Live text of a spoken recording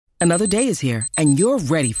Another day is here, and you're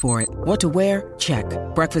ready for it. What to wear? Check.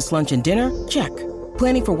 Breakfast, lunch, and dinner? Check.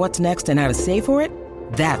 Planning for what's next and how to save for it?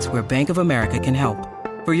 That's where Bank of America can help.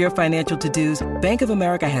 For your financial to-dos, Bank of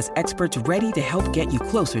America has experts ready to help get you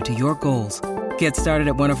closer to your goals. Get started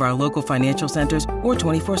at one of our local financial centers or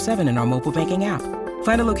 24/7 in our mobile banking app.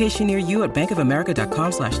 Find a location near you at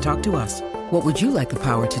bankofamerica.com/talktous. What would you like the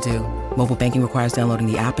power to do? Mobile banking requires downloading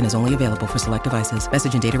the app and is only available for select devices.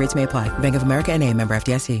 Message and data rates may apply. Bank of America N.A., member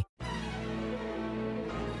FDIC.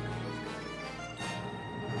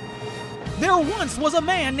 There once was a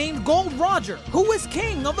man named Gold Roger who was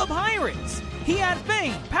king of the pirates. He had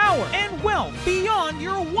fame, power, and wealth beyond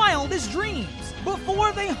your wildest dreams.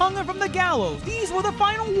 Before they hung him from the gallows, these were the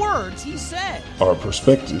final words he said. Our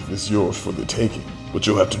perspective is yours for the taking, but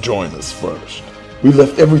you'll have to join us first. We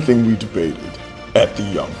left everything we debated at the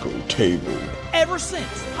Yonko table. Ever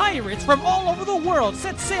since, pirates from all over the world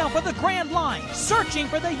set sail for the Grand Line, searching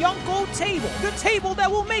for the Yonko table, the table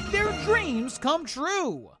that will make their dreams come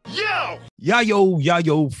true.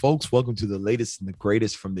 Yo, folks. Welcome to the latest and the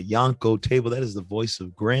greatest from the Yonko table. That is the voice of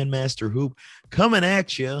Grandmaster Hoop coming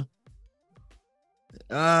at you.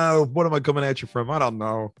 What am I coming at you from? I don't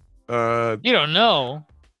know. You don't know.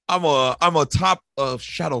 I'm a top of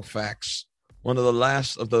Shadowfax, one of the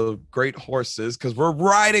last of the great horses, because we're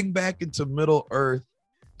riding back into Middle Earth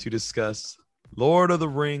to discuss Lord of the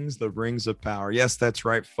Rings, the Rings of Power. Yes, that's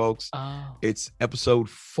right, folks. It's episode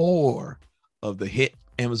 4 of the hit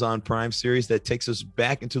Amazon Prime series that takes us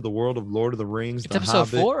back into the world of Lord of the Rings. It's episode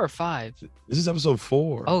 4 or 5? This is episode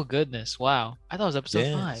 4. Oh, goodness. Wow. I thought it was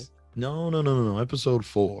episode 5. No. Episode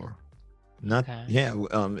 4. Not okay. Yeah.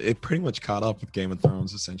 It pretty much caught up with Game of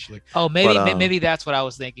Thrones essentially. Oh, maybe that's what I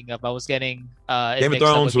was thinking of. I was getting Game of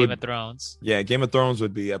Thrones. Yeah, Game of Thrones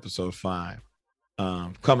would be episode 5,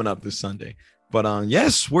 coming up this Sunday. But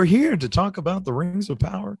yes, we're here to talk about the Rings of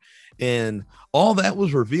Power and all that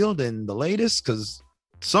was revealed in the latest. Because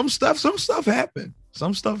some stuff happened.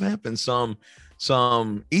 Some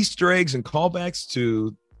Easter eggs and callbacks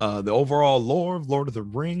to the overall lore of Lord of the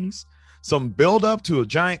Rings. Some build up to a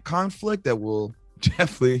giant conflict that will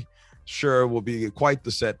definitely will be quite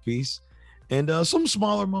the set piece, and some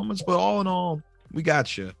smaller moments, but all in all, we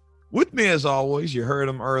got you. With me as always, you heard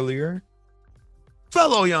him earlier,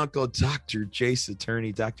 fellow Yonko, Dr. Jace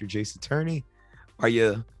Attorney. Dr. Jace Attorney, are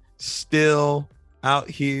you still out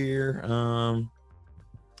here?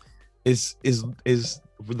 Is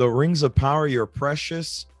the Rings of Power your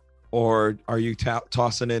precious, or are you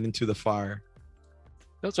tossing it into the fire?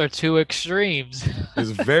 Those are two extremes.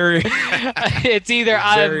 It's very. It's either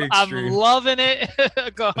I'm loving it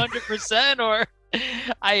 100% or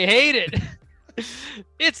I hate it.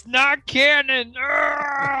 It's not canon.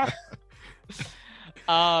 I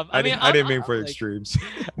didn't mean for extremes.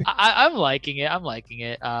 I'm liking it.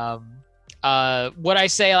 Would I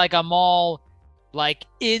say like I'm all like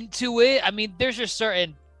into it? I mean, there's just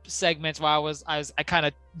certain segments where I kind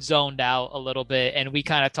of zoned out a little bit, and we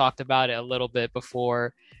kind of talked about it a little bit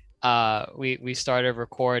before we started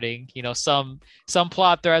recording. You know, some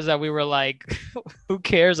plot threads that we were like, who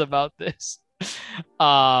cares about this?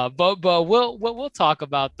 But we'll talk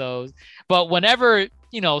about those. But whenever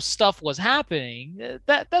stuff was happening,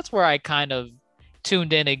 that's where I kind of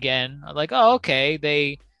tuned in again. Like, oh, okay,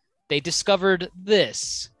 they discovered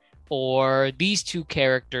this, or these two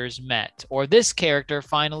characters met, or this character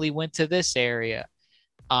finally went to this area.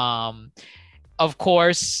 Of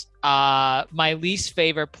course, my least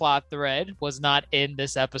favorite plot thread was not in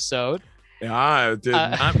this episode. Yeah, it did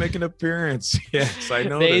not make an appearance. Yes, I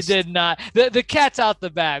know. They did not. The cat's out the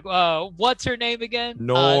bag. What's her name again?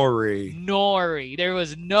 Nori. Nori. There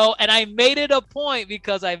was no, and I made it a point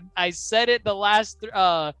because I said it the last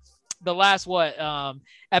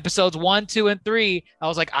episodes 1, 2, and 3. I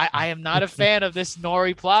was like, I am not a fan of this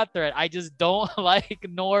Nori plot thread. I just don't like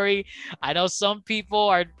Nori. I know some people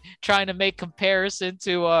are trying to make comparison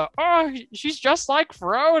to she's just like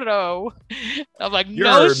Frodo. I'm like,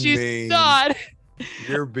 no, she's not.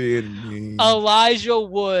 You're being mean. Elijah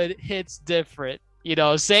Wood hits different.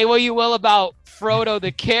 Say what you will about Frodo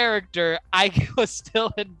the character, I was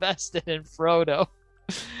still invested in Frodo.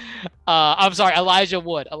 I'm sorry, Elijah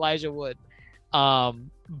Wood.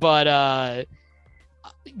 But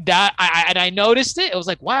that I noticed it. It was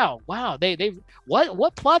like, wow. They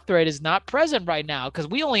what plot thread is not present right now? Because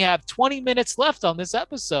we only have 20 minutes left on this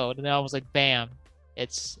episode, and I was like, bam,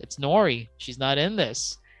 it's Nori. She's not in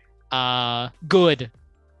this. Good.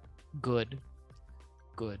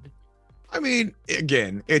 I mean,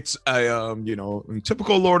 again, it's in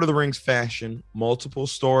typical Lord of the Rings fashion, multiple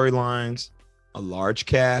storylines, a large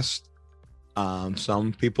cast.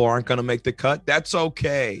 Some people aren't going to make the cut. That's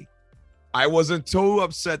okay. I wasn't too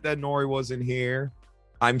upset that Nori wasn't here.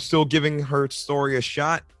 I'm still giving her story a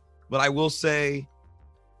shot, but I will say,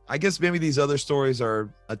 I guess maybe these other stories are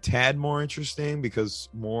a tad more interesting because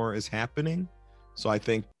more is happening. So I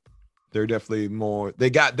think they're definitely more. They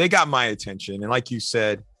got my attention, and like you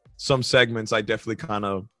said, some segments I definitely kind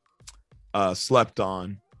of slept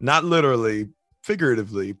on, not literally,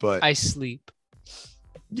 figuratively, but I sleep.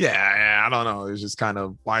 Yeah, I don't know. It's just kind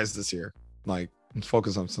of, why is this here? Like, let's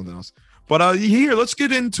focus on something else. But here, let's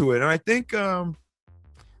get into it. And I think the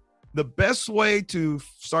best way to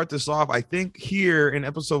start this off, I think here in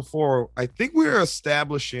episode 4, I think we're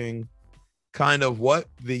establishing kind of what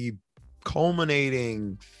the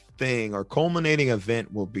culminating thing or culminating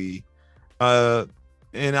event will be. And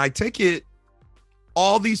I take it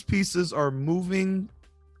all these pieces are moving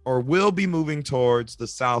or will be moving towards the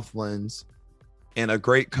Southlands and a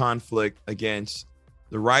great conflict against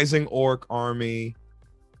the rising orc army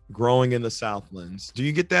growing in the Southlands. Do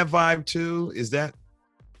you get that vibe too? Is that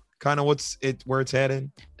kind of where it's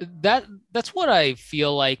headed? That's what I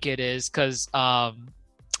feel like it is, because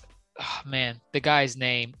man, the guy's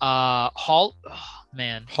name Hallbrand.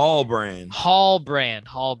 Man,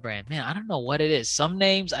 I don't know what it is. Some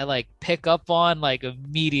names I like pick up on like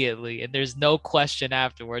immediately and there's no question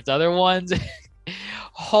afterwards. Other ones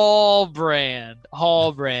Hallbrand.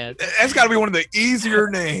 That's got to be one of the easier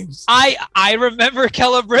names. I remember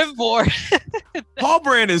Celebrimbor.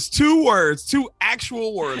 Hallbrand is 2 words, 2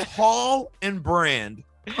 actual words. Hall and brand.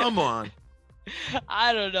 Come on.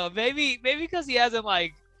 I don't know. Maybe because he hasn't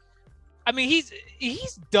like. I mean,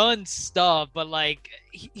 he's done stuff, but like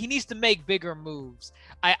he needs to make bigger moves.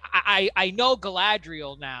 I know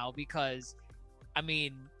Galadriel now because, I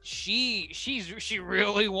mean, she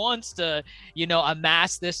really wants to,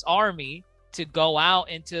 amass this army to go out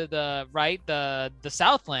into the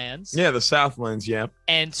Southlands. Yeah, the Southlands, yeah.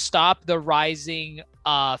 And stop the rising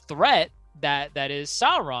threat that is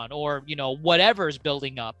Sauron, or whatever's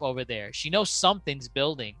building up over there. She knows something's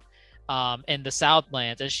building in the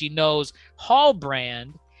Southlands, and she knows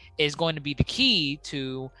Hallbrand is going to be the key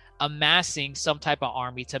to amassing some type of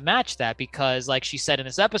army to match that, because like she said in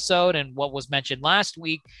this episode and what was mentioned last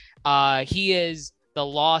week, he is the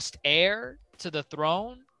lost heir to the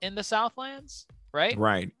throne in the Southlands,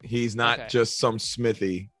 right? He's not just some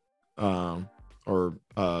smithy I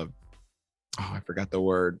forgot the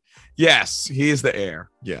word. Yes, he is the heir.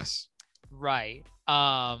 Yes. Right.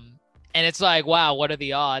 And it's like, wow, what are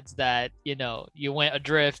the odds that, you went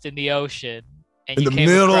adrift in the ocean and in the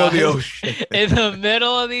middle of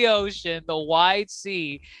the ocean, the wide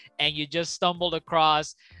sea, and you just stumbled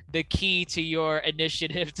across the key to your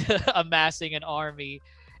initiative to amassing an army.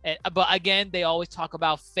 But again, they always talk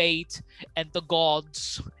about fate and the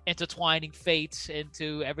gods intertwining fate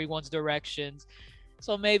into everyone's directions.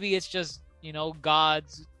 So maybe it's just,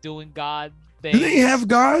 gods doing God things. Do they have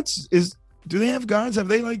gods? Do they have gods? Have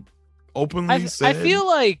they like openly said? I feel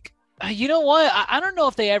like, you know what? I don't know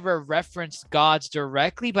if they ever referenced gods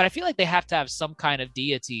directly, but I feel like they have to have some kind of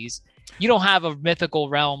deities. You don't have a mythical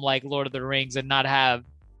realm like Lord of the Rings and not have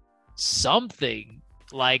something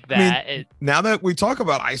like that. I mean, now that we talk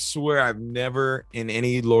about, I swear I've never in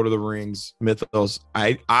any Lord of the Rings mythos,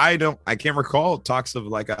 I can't recall it talks of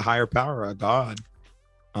like a higher power, a god.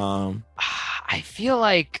 I feel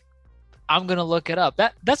like I'm gonna look it up.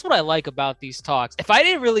 That's what I like about these talks. If I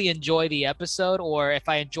didn't really enjoy the episode, or if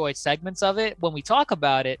I enjoyed segments of it, when we talk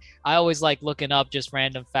about it, I always like looking up just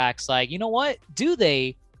random facts. Like, you know what? Do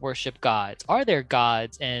they worship gods? Are there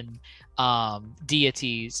gods and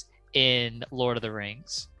deities in Lord of the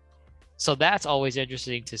Rings? So that's always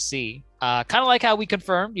interesting to see. Kind of like how we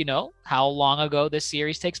confirmed, how long ago this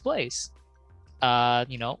series takes place.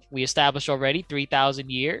 We established already 3,000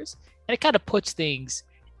 years, and it kind of puts things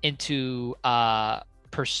into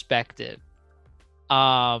perspective.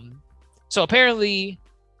 So apparently,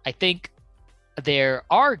 I think there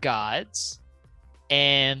are gods,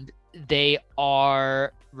 and they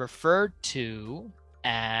are referred to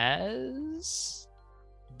as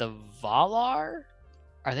the Valar.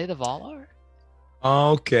 Are they the Valar?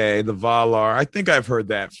 Okay, the Valar. I think I've heard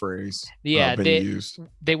that phrase. Yeah, used.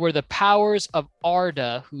 They were the powers of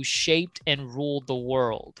Arda who shaped and ruled the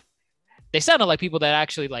world. They sounded like people that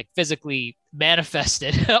actually like physically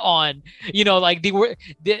manifested on, like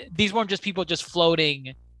these weren't just people just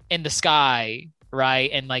floating in the sky, right?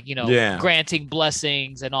 And like, granting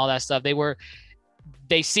blessings and all that stuff.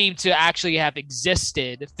 They seemed to actually have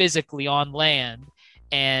existed physically on land,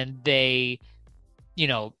 and they,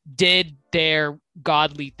 did their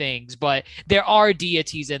godly things. But there are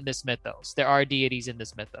deities in this mythos.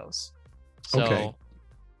 So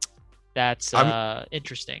that's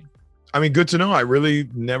interesting. I mean, good to know. I really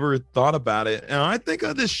never thought about it. And I think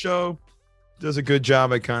this show does a good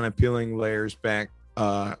job at kind of peeling layers back.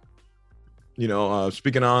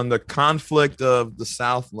 Speaking on the conflict of the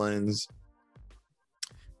Southlands,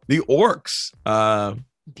 the orcs.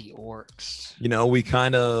 We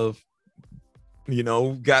kind of,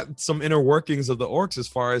 got some inner workings of the orcs as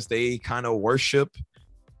far as they kind of worship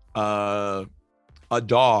Adar,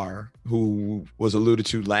 who was alluded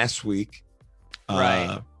to last week.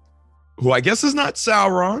 Right. Who I guess is not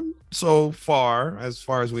Sauron so far as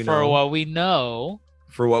we know. For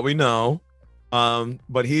what we know.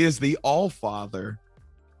 But he is the All-Father.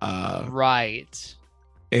 Right.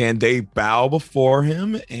 And they bow before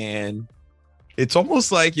him, and it's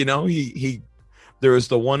almost like, he there was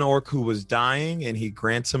the one orc who was dying, and he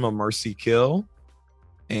grants him a mercy kill.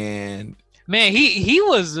 And man, he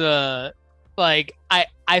was like,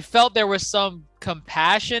 I felt there was some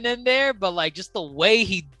compassion in there, but like just the way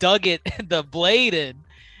he dug the blade in,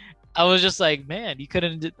 I was just like, man, you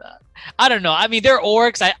couldn't. I don't know. I mean, they're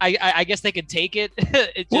orcs. I guess they can take it.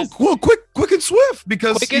 Quick and swift,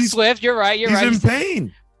 because quick and swift. You're right. He's in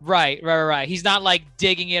pain. Right. He's not like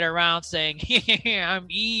digging it around saying, I'm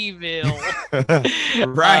evil.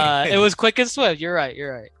 Right. It was quick and swift. You're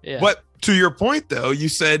right. Yeah. But to your point, though, you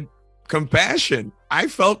said compassion. I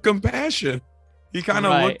felt compassion. He kind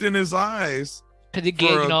of looked in his eyes.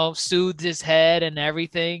 Soothed his head and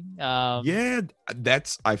everything. I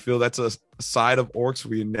feel that's a side of orcs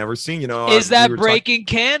we've never seen. Is that breaking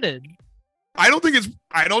canon? I don't know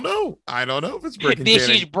if it's breaking canon. This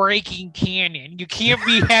is breaking canon. You can't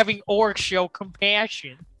be having orcs show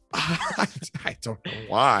compassion. I don't know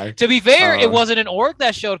why. To be fair, it wasn't an orc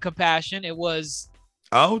that showed compassion. It was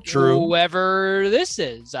true. Whoever this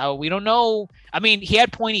is. We don't know. I mean, he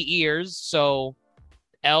had pointy ears, so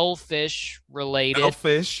elfish related.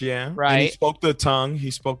 Elfish, yeah. Right. And he spoke the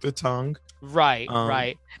tongue.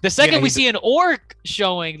 Right. The second we see an orc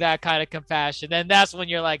showing that kind of compassion, then that's when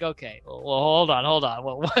you're like, okay, well, hold on.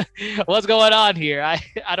 What's going on here? I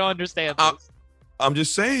don't understand this. I'm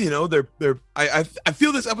just saying, I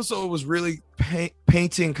feel this episode was really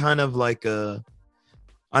painting kind of like a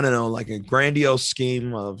grandiose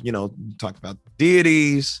scheme of, talk about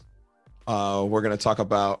deities. We're going to talk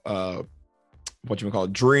about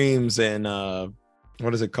dreams and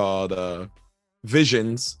what is it called?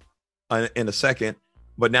 Visions in a second.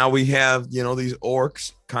 But now we have, these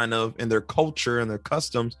orcs kind of in their culture and their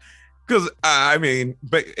customs. Because, I mean,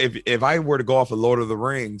 but if I were to go off of Lord of the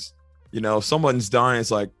Rings, if someone's dying,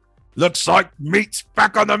 it's like, looks like meat's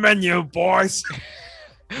back on the menu, boys.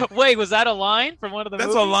 Wait, was that a line from one of the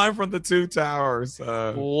movies? A line from the Two Towers.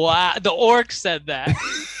 Wow. The orc said that.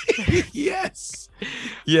 Yes.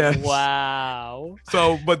 Wow.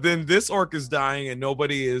 So, but then this orc is dying and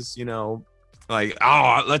nobody is, like,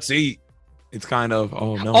 oh, let's eat. It's kind of,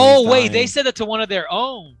 oh, no. Oh, wait, they said that to one of their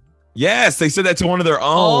own. Yes, they said that to one of their own.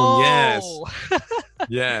 Oh.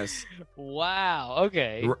 Yes. Wow.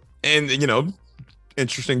 Okay. And,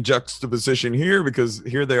 interesting juxtaposition here, because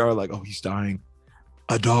here they are like, oh, he's dying.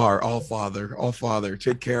 Adar, all father,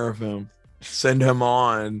 take care of him. Send him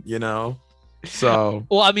on, So,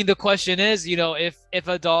 well, I mean, the question is, if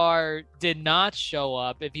Adar did not show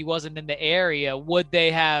up, if he wasn't in the area, would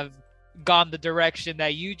they have gone the direction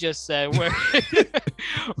that you just said, where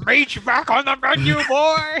reach back on the menu,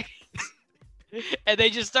 boy? And they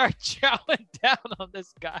just start chowing down on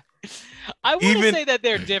this guy. I wouldn't say that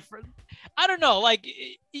they're different. I don't know, like,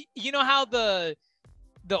 how the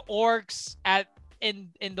orcs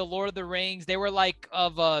in the Lord of the Rings, they were like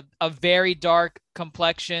of a very dark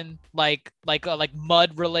complexion, like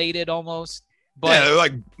mud related almost. But yeah, they're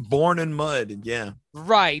like born in mud. Yeah.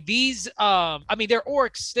 Right. These, I mean, they're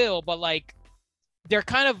orcs still, but like they're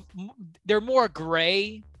more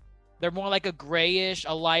gray. They're more like a grayish,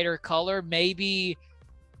 a lighter color. Maybe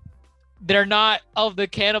they're not of the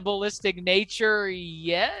cannibalistic nature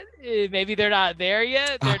yet. Maybe they're not there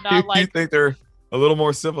yet. They're not like. You think they're a little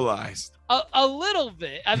more civilized? A little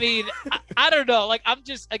bit. I mean, I don't know. Like,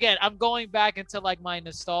 I'm going back into like my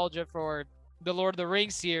nostalgia for the Lord of the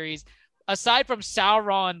Rings series. Aside from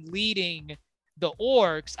Sauron leading the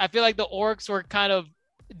orcs, I feel like the orcs were kind of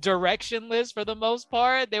directionless for the most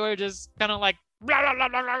part. They were just kind of like blah, blah, blah,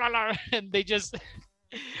 blah, blah, blah, and they just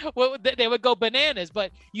they would go bananas.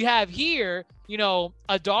 But you have here,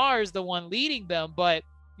 Adar is the one leading them, but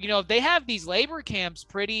they have these labor camps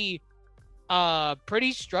pretty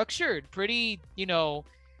structured, pretty,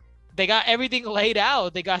 they got everything laid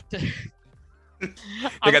out. They got the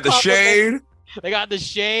shade. They got the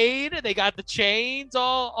shade. They got the chains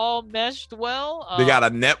all meshed well. They got a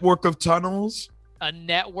network of tunnels.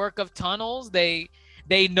 They,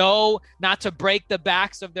 they know not to break the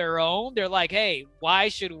backs of their own. They're like, hey, why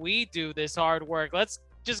should we do this hard work? Let's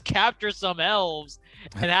just capture some elves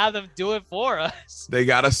and have them do it for us. They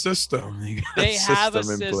got a system. They have a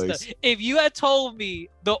system in system. place. If you had told me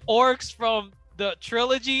the orcs from the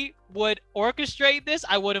trilogy would orchestrate this,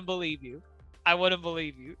 I wouldn't believe you.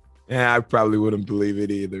 Yeah, I probably wouldn't believe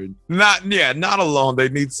it either. Not alone. They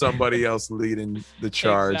need somebody else leading the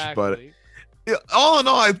charge. Exactly. But all in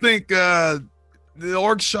all, I think the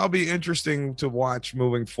orcs shall be interesting to watch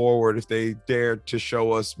moving forward if they dare to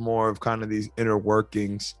show us more of kind of these inner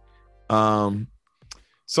workings.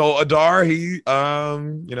 So Adar, he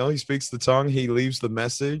he speaks the tongue. He leaves the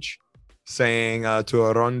message saying to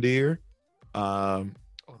Arondir,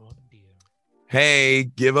 hey,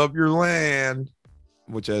 give up your land,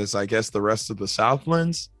 which is, I guess, the rest of the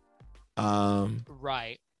Southlands.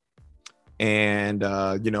 Right. And,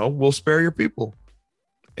 we'll spare your people.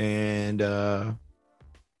 And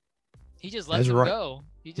he just lets him go.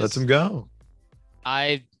 Lets him go.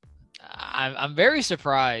 I'm very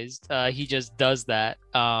surprised he just does that.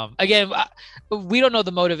 Again, we don't know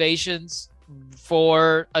the motivations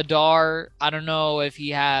for Adar. I don't know if he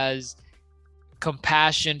has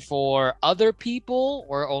compassion for other people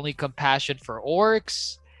or only compassion for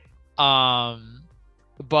orcs.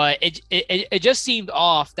 But it just seemed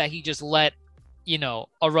off that he just let,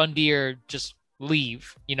 Arondir just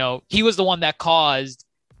leave. He was the one that caused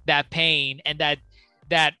that pain and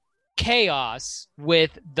that chaos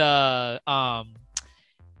with the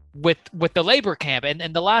labor camp. And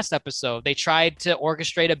in the last episode, they tried to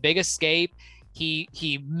orchestrate a big escape.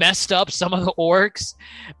 He messed up some of the orcs.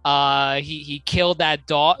 He killed that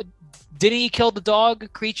dog. Didn't he kill the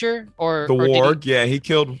dog creature or the warg? Yeah, he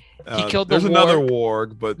killed. He killed there's the another warg.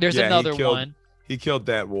 warg, but there's another one. He killed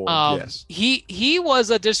that warg. Yes. He was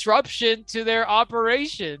a disruption to their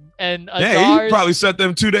operation, and he probably set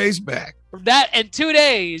them 2 days back. That in 2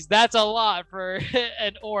 days, that's a lot for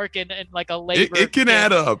an orc and like a labor. It can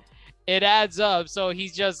add up. It adds up. So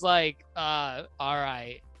he's just like, all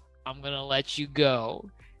right, I'm gonna let you go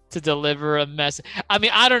to deliver a message. I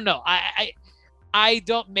mean, I don't know. I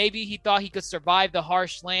don't. Maybe he thought he could survive the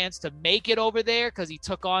harsh lands to make it over there because he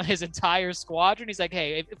took on his entire squadron. He's like,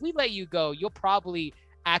 hey, if we let you go, you'll probably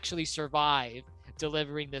actually survive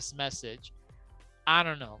delivering this message. I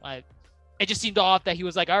don't know. It just seemed off that he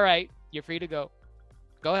was like, all right, you're free to go.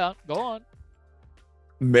 Go on.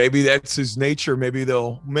 Maybe that's his nature. Maybe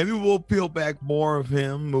we'll peel back more of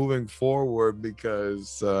him moving forward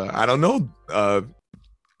because I don't know.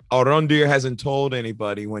 Arondir hasn't told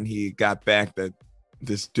anybody when he got back that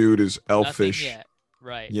this dude is elfish. Nothing yet.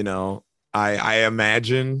 Right. I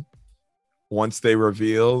imagine once they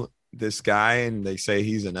reveal this guy and they say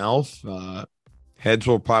he's an elf, heads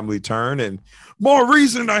will probably turn and more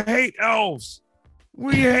reason to hate elves.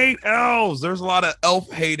 We hate elves. There's a lot of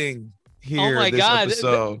elf hating here. Oh my God.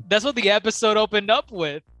 Episode. That's what the episode opened up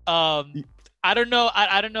with. I don't know.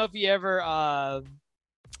 I don't know if you ever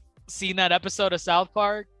seen that episode of South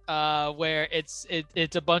Park where it's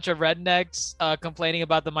a bunch of rednecks complaining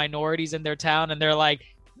about the minorities in their town, and they're like,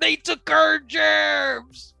 they took our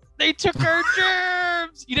germs. They took our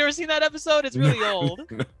germs. You never seen that episode? It's really old.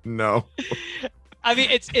 No. I mean,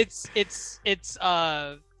 it's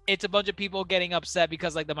a bunch of people getting upset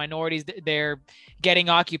because like the minorities, they're getting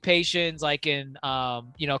occupations like in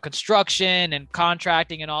construction and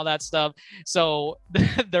contracting and all that stuff. So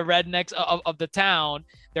the rednecks of the town,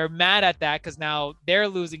 they're mad at that because now they're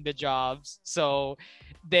losing the jobs. So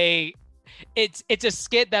it's a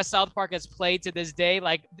skit that South Park has played to this day.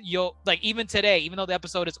 Like even today, even though the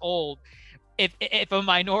episode is old, if a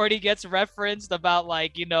minority gets referenced about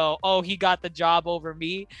like, oh, he got the job over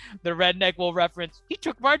me, the redneck will reference, he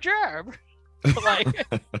took my job. Like,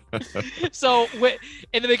 so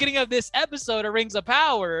in the beginning of this episode of Rings of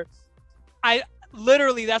Power,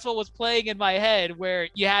 that's what was playing in my head, where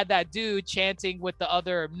you had that dude chanting with the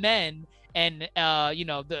other men and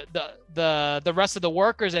the rest of the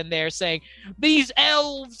workers in there saying, these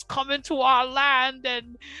elves come into our land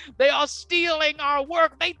and they are stealing our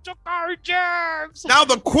work. They took our germs. Now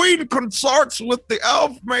the queen consorts with the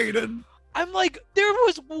elf maiden. I'm like, there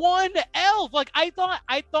was one elf. Like I thought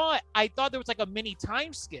there was like a mini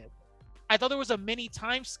time skip. I thought there was a mini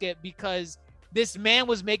time skip because this man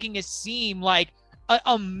was making it seem like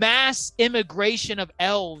a mass immigration of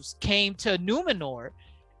elves came to Numenor.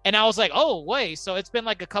 And I was like, oh, wait, so it's been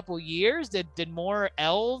like a couple years? Did more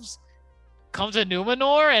elves come to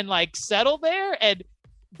Numenor and like settle there? And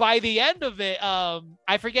by the end of it,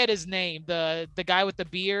 I forget his name, the guy with the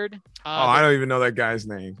beard. I don't even know that guy's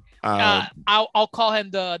name. I'll call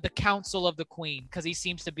him the counsel of the queen because he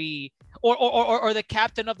seems to be, or the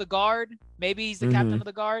captain of the guard. Maybe he's the captain of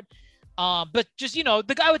the guard. But just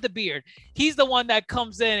the guy with the beard. He's the one that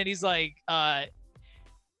comes in and he's like,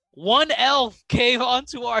 one elf came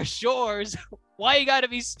onto our shores. Why you gotta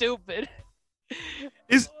be stupid?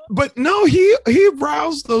 But no, he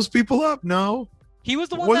roused those people up. No, he was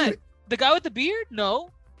the one the guy with the beard. No.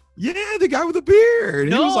 Yeah, the guy with the beard.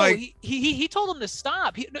 No, he was like, he told him to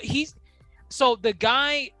stop. So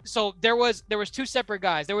there was two separate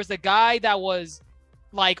guys. There was the guy that was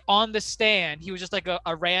like on the stand. He was just like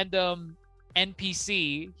a random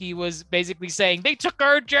NPC. He was basically saying they took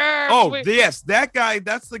our germs. Oh, yes, that guy.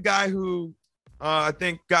 That's the guy who I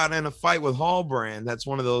think got in a fight with Hallbrand. That's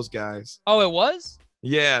one of those guys. Oh, it was?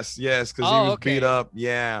 Yes, because he was beat up.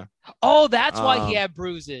 Yeah. Oh, that's why he had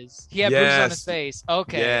bruises. He had bruises on his face.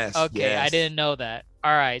 Okay. Yes, okay. I didn't know that.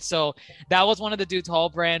 All right. So that was one of the dudes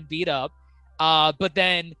Hallbrand beat up. But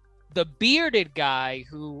then the bearded guy,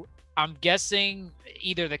 who I'm guessing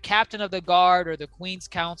either the captain of the guard or the Queen's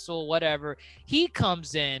Council, whatever, he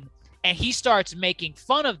comes in and he starts making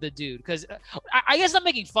fun of the dude, because I guess not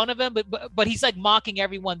making fun of him, but he's like mocking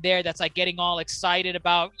everyone there that's like getting all excited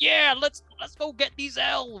about, yeah, let's go get these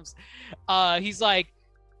elves. He's like,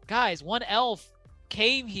 guys, one elf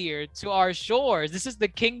came here to our shores. This is the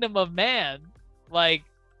kingdom of man. Like,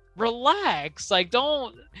 relax. Like,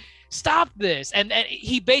 don't stop this. And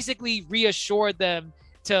he basically reassured them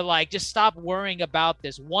to like just stop worrying about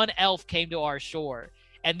this. One elf came to our shore.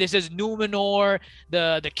 And this is Numenor,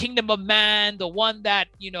 the kingdom of man, the one that,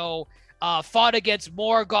 fought against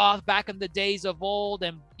Morgoth back in the days of old.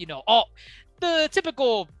 And, all the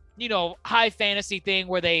typical, high fantasy thing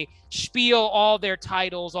where they spiel all their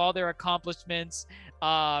titles, all their accomplishments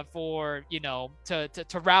for,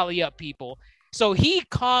 to rally up people. So he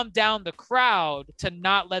calmed down the crowd to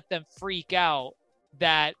not let them freak out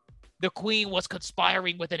that the queen was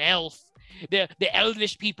conspiring with an elf. The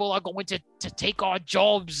elvish people are going to take our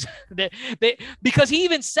jobs. Because he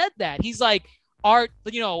even said that. He's like, our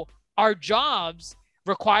jobs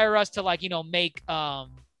require us to make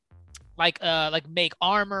make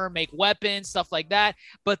armor, make weapons, stuff like that.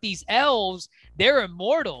 But these elves, they're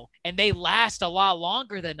immortal and they last a lot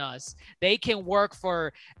longer than us. They can work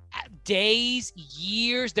for days,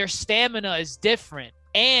 years. Their stamina is different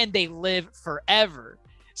and they live forever.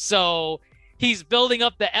 So he's building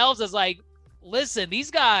up the elves as like, listen,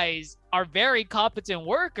 these guys are very competent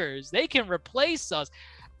workers. They can replace us.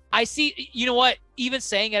 I see, even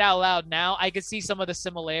saying it out loud now, I can see some of the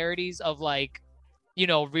similarities of like,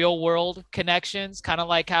 real world connections, kind of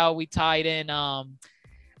like how we tied in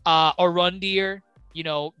Arundir,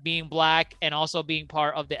 being black and also being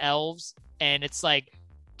part of the elves. And it's like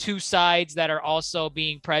two sides that are also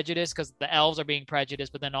being prejudiced, because the elves are being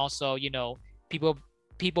prejudiced, but then also,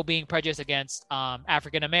 people being prejudiced against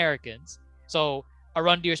African Americans. So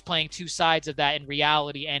Arundir is playing two sides of that in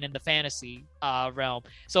reality and in the fantasy realm.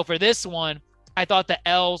 So for this one, I thought the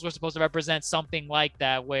elves were supposed to represent something like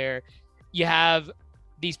that, where you have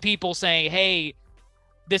these people saying, hey,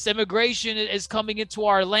 this immigration is coming into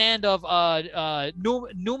our land of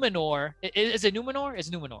Numenor. Is it Numenor? It's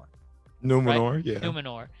Numenor. Numenor, right? Yeah.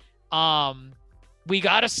 Numenor. We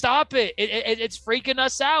got to stop it. It's freaking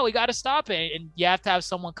us out. We got to stop it. And you have to have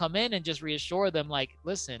someone come in and just reassure them, like,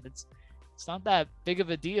 listen, it's not that big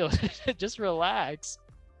of a deal. Just relax.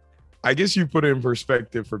 I guess you put it in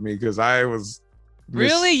perspective for me, because I was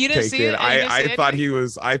really, you didn't see it. I thought he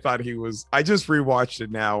was. I just rewatched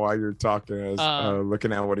it now while you're talking.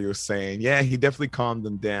 Looking at what he was saying. Yeah, he definitely calmed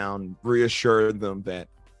them down, reassured them that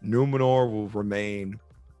Numenor will remain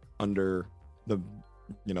under the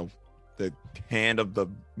hand of the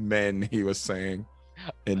men, he was saying.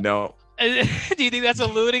 And no. Do you think that's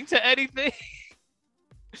alluding to anything?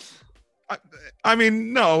 I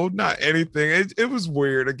mean, no, not anything. It was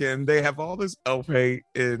weird. Again, they have all this elf hate,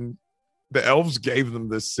 and the elves gave them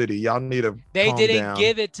this city. Y'all need to. They didn't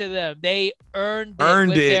give it to them. They earned it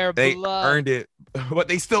with their blood. They earned it, but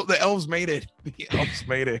the elves made it. The elves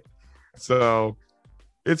made it. So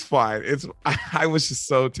it's fine. I was just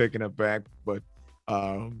so taken aback, but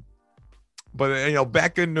back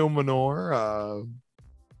in Numenor,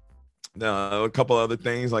 a couple other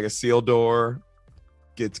things like Isildur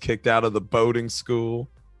gets kicked out of the boating school.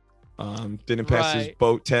 Didn't pass his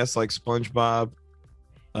boat test like SpongeBob.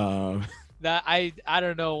 That I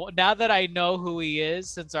don't know. Now that I know who he is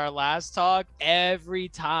since our last talk, every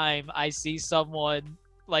time I see someone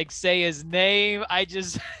like say his name, I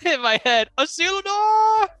just in my head,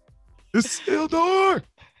 Isildur.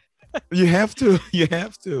 You have to.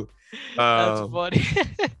 That's funny.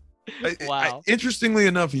 Wow. Interestingly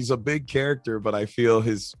enough, he's a big character, but I feel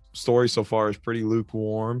his story so far is pretty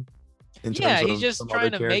lukewarm. In Yeah, terms he's of just some trying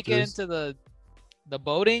other to make it characters. into the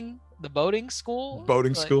boating school.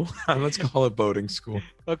 Boating Like, school. Let's call it boating school.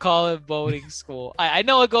 we'll call it boating school. I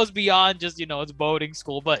know it goes beyond just it's boating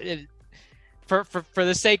school, but for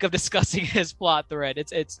the sake of discussing his plot thread,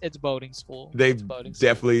 it's boating school. They've It's boating school.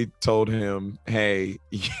 definitely told him, "Hey,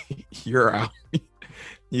 you're out.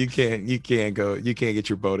 You can't go. You can't get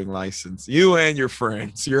your boating license. You and your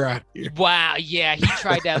friends. You're out here." Wow, yeah, he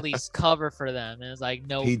tried to at least cover for them, and it's like,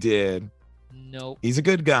 nope, He did. nope. He's a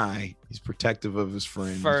good guy. He's protective of his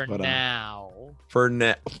friends. For but, now, For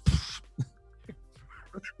now.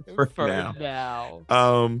 For for now.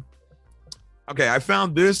 now. Okay, I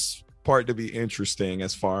found this part to be interesting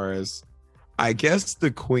as far as I guess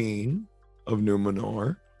the Queen of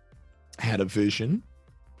Numenor had a vision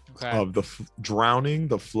Okay. of the drowning,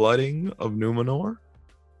 the flooding of Numenor.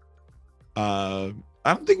 I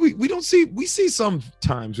don't think we don't see, we see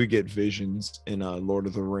sometimes we get visions in Lord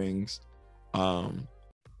of the Rings.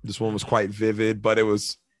 This one was quite vivid, but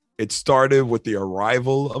it started with the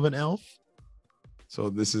arrival of an elf. So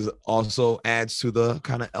this is also adds to the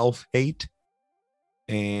kind of elf hate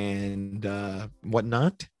and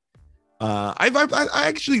whatnot. I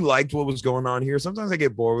actually liked what was going on here. Sometimes I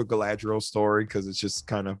get bored with Galadriel's story because it's just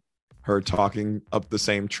kind of her talking up the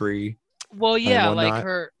same tree. Well, yeah, like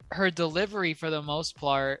whatnot. her delivery for the most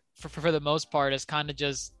part, for the most part, is kind of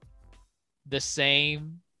just the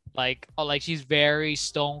same. Like she's very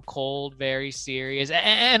stone cold, very serious,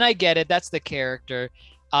 and I get it. That's the character.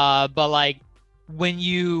 But like when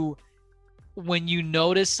you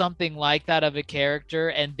notice something like that of a character,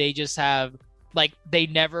 and they just have like they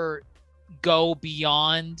never go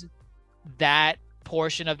beyond that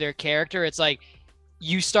portion of their character, it's like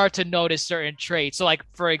you start to notice certain traits. So like,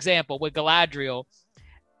 for example, with Galadriel,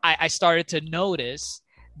 I started to notice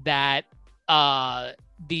that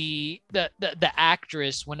the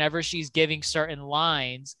actress, whenever she's giving certain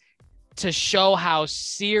lines to show how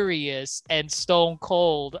serious and stone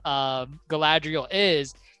cold Galadriel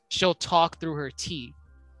is, she'll talk through her teeth.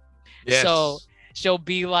 Yes. So she'll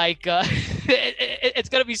be like it's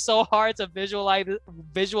gonna be so hard to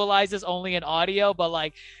visualize this only in audio, but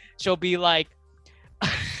like she'll be like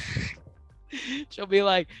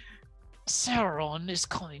Sauron is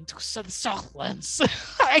coming to the Southlands.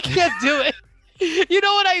 I can't do it. You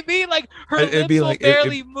know what I mean? Like her It'd lips be will like-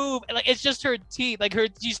 barely move. Like it's just her teeth. Like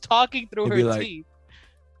she's talking through It'd her be like- teeth.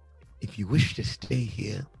 If you wish to stay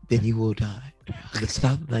here, then you will die. The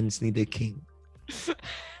Southlands need a king.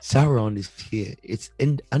 Sauron is here. It's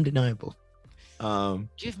undeniable.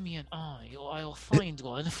 Give me an eye, or I'll find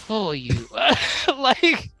one for you.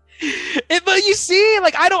 Like, but you see,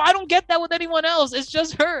 like I don't get that with anyone else. It's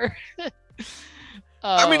just her.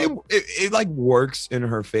 I mean, it like works in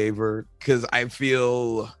her favor because I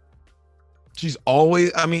feel she's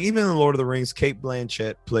always. I mean, even in Lord of the Rings, Cate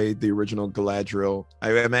Blanchett played the original Galadriel.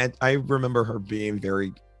 I remember her being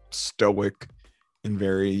very stoic and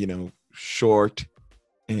very short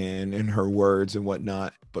and in her words and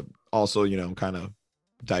whatnot, but also kind of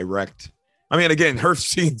direct. I mean, again, her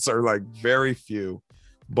scenes are like very few,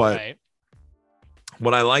 but right.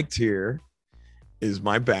 what I liked here is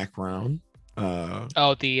my background.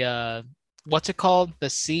 The what's it called?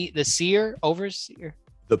 The overseer,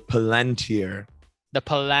 The Palantir. the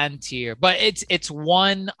Palantir. But it's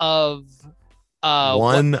one of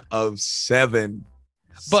One of 7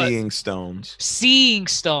 But- seeing stones. seeing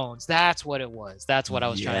stones. That's what it was. That's what I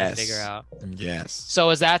was trying to Yes. figure out. Yes.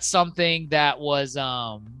 So is that something that was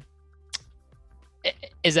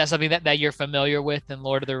is that something that you're familiar with in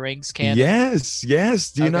Lord of the Rings canon? Yes.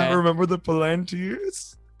 Do you not Okay. remember the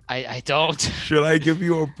Palantirs? I don't. Should I give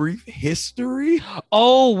you a brief history?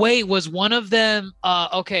 Oh wait, was one of them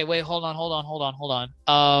okay, wait, hold on.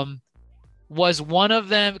 Was one of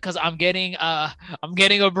them, because I'm getting a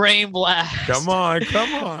brain blast. Come on.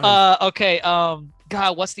 Okay,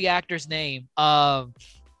 God, what's the actor's name? Oh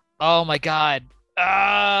my God.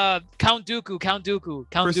 Count Dooku.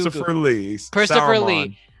 Christopher Lee. Christopher Saruman.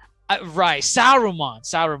 Lee. Right, Saruman.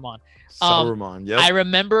 Saruman. Yep. I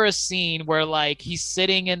remember a scene where like he's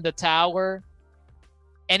sitting in the tower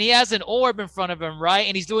and he has an orb in front of him, right?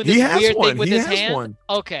 And he's doing this He has weird one. thing with He his has hand. one.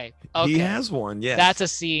 Okay. He has one. Yes. That's a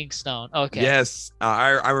seeing stone. Okay. Yes,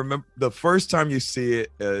 I remember the first time you see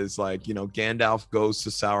it is like Gandalf goes to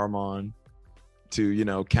Saruman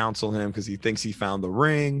to counsel him because he thinks he found the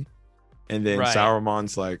ring, and then Right.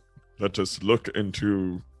 Saruman's like, "Let us look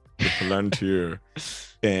into the Palantir,"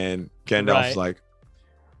 and Gandalf's Right.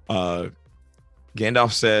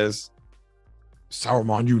 Gandalf says,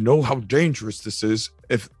 "Saruman, you know how dangerous this is,"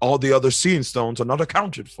 if all the other seeing stones are not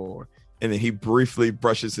accounted for. And then he briefly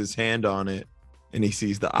brushes his hand on it, and he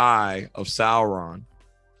sees the eye of Sauron.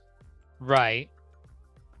 Right.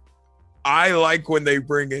 I like when they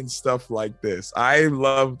bring in stuff like this. I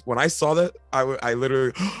loved when I saw that. I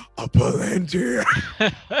literally a Palantir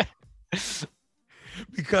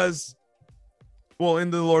because, well,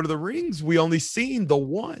 in the Lord of the Rings, we only seen the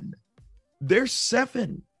one. There's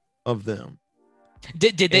 7 of them.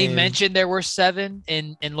 Did they mention there were 7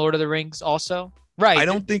 in Lord of the Rings also? Right. I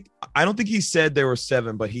don't think he said there were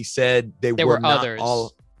 7, but he said there were not others.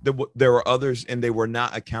 all. There were others, and they were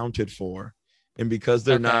not accounted for. And because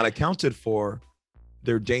they're not accounted for,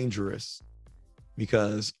 they're dangerous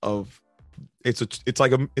because of it's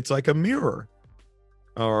like a mirror,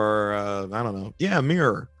 or I don't know. Yeah, a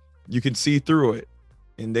mirror. You can see through it,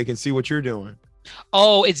 and they can see what you're doing.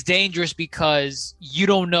 Oh, it's dangerous because you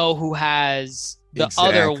don't know who has the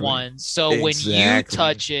other ones. So when you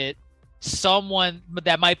touch it, someone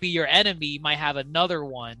that might be your enemy might have another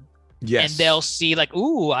one. Yes. And they'll see like,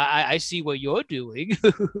 ooh, I see what you're doing.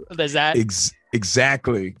 Does that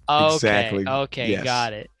exactly? Okay. Exactly. Okay. Yes.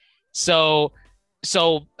 Got it. So,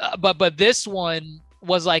 but this one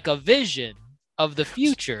was like a vision of the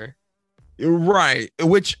future. Right.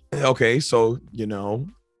 Which, okay. So,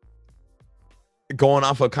 going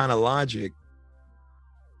off of kind of logic,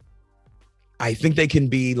 I think they can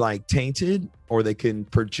be like tainted, or they can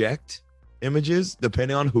project images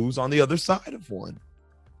depending on who's on the other side of one,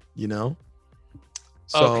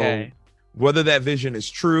 So whether that vision is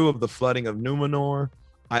true of the flooding of Numenor,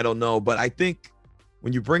 I don't know. But I think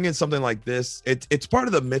when you bring in something like this, it's part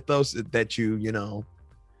of the mythos that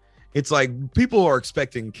it's like people are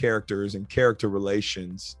expecting characters and character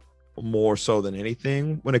relations more so than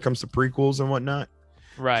anything when it comes to prequels and whatnot.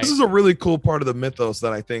 Right. This is a really cool part of the mythos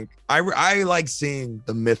that I think I like seeing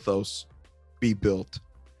the mythos be built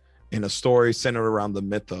in a story centered around the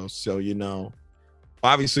mythos. So,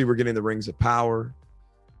 obviously we're getting the Rings of Power.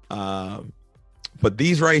 But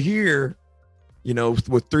these right here,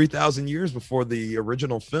 with 3,000 years before the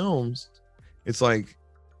original films, it's like,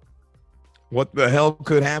 what the hell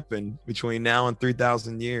could happen between now and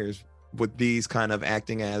 3,000 years with these kind of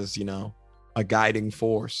acting as, a guiding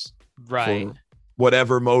force, right? For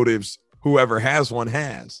whatever motives whoever has one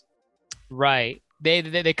has. Right.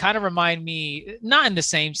 They kind of remind me, not in the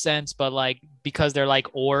same sense, but like because they're like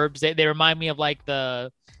orbs. They remind me of like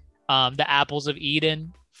the apples of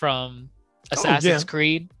Eden from Assassin's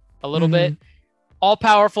Creed a little bit. All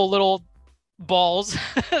powerful little balls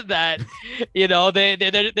that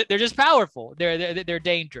they're just powerful. They're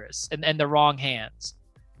dangerous and the wrong hands.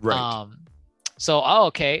 Right.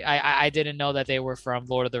 Okay. I didn't know that they were from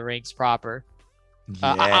Lord of the Rings proper. Yes.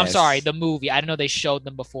 I'm sorry, the movie. I didn't know they showed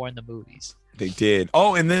them before in the movies. They did.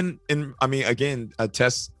 Oh, and then again, a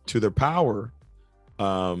test to their power.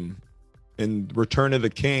 In Return of the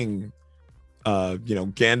King,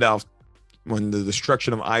 Gandalf, when the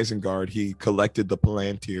destruction of Isengard, he collected the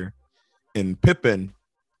Palantir, and Pippin,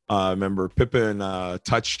 remember Pippin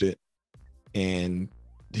touched it, and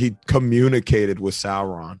he communicated with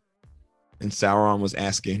Sauron, and Sauron was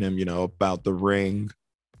asking him, about the ring,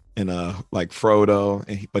 and like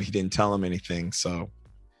Frodo, but he didn't tell him anything. So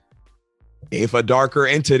if a darker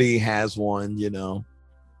entity has one,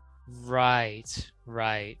 Right.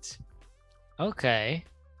 Okay.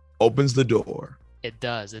 Opens the door. It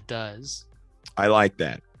does. I like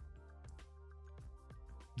that.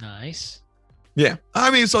 Nice. Yeah.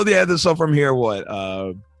 So from here, what?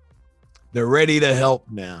 They're ready to help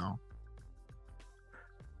now.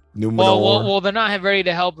 Numenor. Well, they're not ready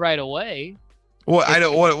to help right away. Well, I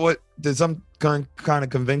don't. What? Did some kind of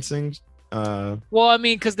convincing? Well,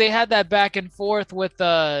 because they had that back and forth with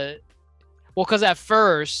because at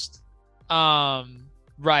first, Galadriel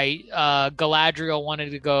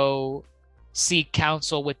wanted to go seek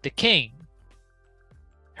counsel with the king,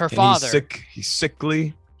 her father. He's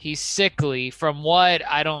sickly. He's sickly. From what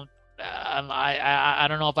I don't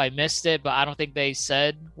know if I missed it, but I don't think they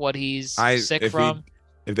said what he's sick from.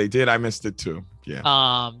 If they did, I missed it too.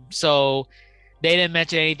 Yeah. So they didn't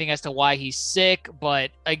mention anything as to why he's sick, but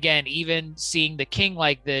again, even seeing the king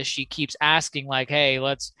like this, she keeps asking like, "Hey,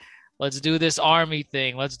 let's do this army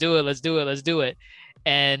thing. Let's do it."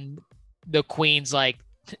 And the queen's like,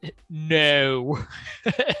 "No."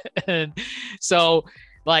 And so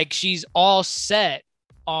like she's all set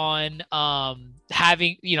on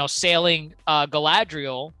having, sailing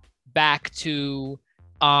Galadriel back to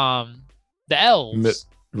the elves.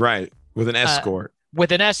 Right, with an escort.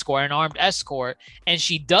 An armed escort, and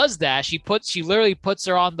she does that. She literally puts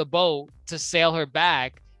her on the boat to sail her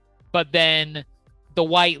back, but then the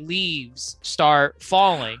white leaves start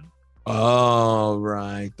falling. Oh,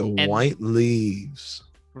 right. The And- white leaves.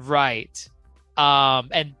 Right.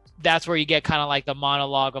 And that's where you get kind of like the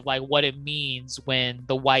monologue of like what it means when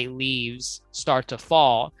the white leaves start to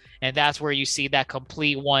fall. And that's where you see that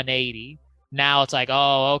complete 180. Now it's like,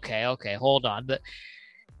 oh, okay, hold on.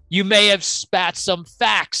 You may have spat some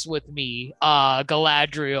facts with me,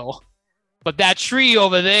 Galadriel, but that tree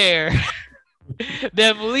over there,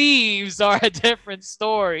 them leaves are a different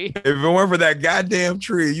story. If it weren't for that goddamn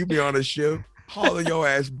tree, you'd be on a ship hauling your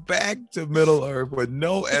ass back to Middle Earth with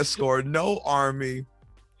no escort, no army.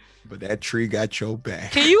 But that tree got your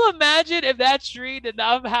back. Can you imagine if that tree did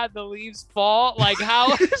not have had the leaves fall? Like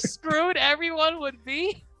how screwed everyone would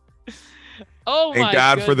be? Oh Thank my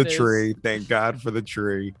God for the goodness. tree. Thank God for the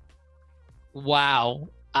tree. Wow.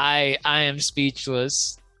 I am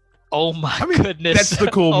speechless. Oh my I mean, goodness. that's the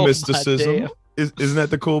cool Oh my mysticism. damn. Isn't that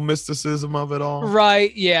the cool mysticism of it all?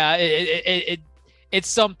 Right. Yeah. It's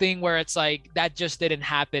something where it's like that just didn't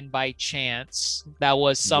happen by chance. That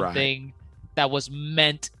was something that was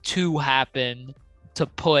meant to happen to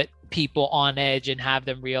put people on edge and have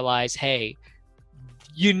them realize, hey,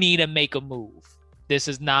 you need to make a move. This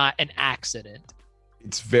is not an accident.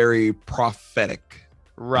 It's very prophetic.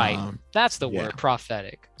 Right. That's the yeah. word,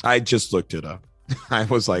 prophetic. I just looked it up. I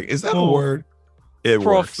was like, is that a word? It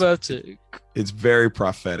works. Prophetic. It's very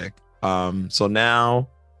prophetic. So now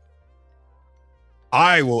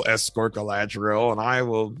I will escort Galadriel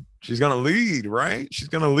and she's gonna lead, right? She's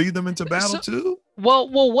gonna lead them into battle too. Well,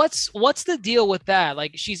 what's the deal with that?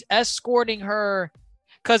 Like she's escorting her,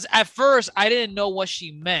 because at first I didn't know what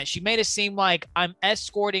she meant. She made it seem like I'm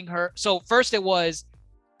escorting her. So first it was,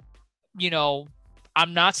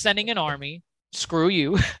 I'm not sending an army. Screw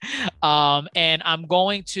you. And I'm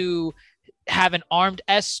going to have an armed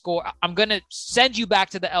escort. I'm going to send you back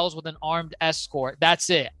to the elves with an armed escort. That's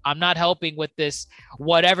it. I'm not helping with this,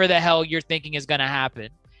 whatever the hell you're thinking is going to happen,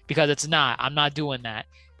 because it's not. I'm not doing that.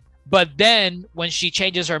 But then when she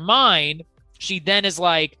changes her mind, she then is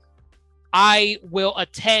like, I will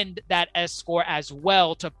attend that escort as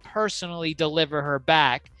well to personally deliver her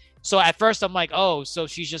back. So at first I'm like, oh, so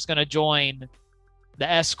she's just going to join the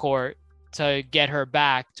escort to get her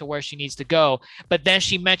back to where she needs to go. But then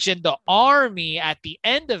she mentioned the army at the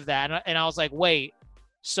end of that. And I was like, wait,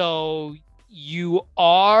 so you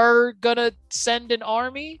are going to send an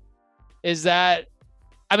army? Is that,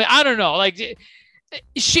 I mean, I don't know. Like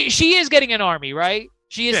she is getting an army, right?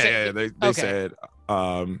 She is. Yeah, they said,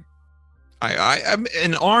 I'm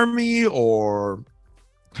an army or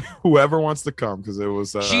whoever wants to come. Cause it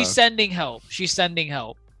was, she's sending help. She said,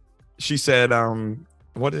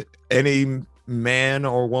 any man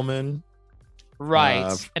or woman,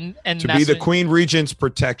 right, and to be the Queen Regent's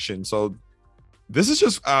protection. So this is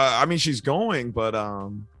just, I mean, she's going, but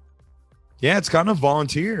yeah, it's kind of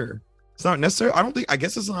volunteer. It's not necessarily. I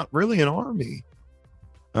guess it's not really an army.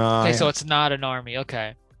 Okay, so it's not an army.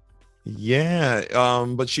 Okay. Yeah,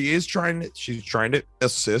 but she's trying to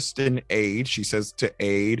assist and aid. She says to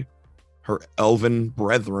aid her elven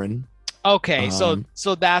brethren. Okay,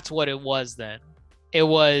 so that's what it was then. It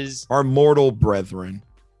was our mortal brethren.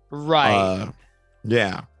 Right.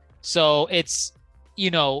 Yeah. So it's,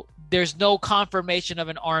 there's no confirmation of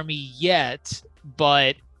an army yet,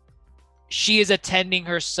 but she is attending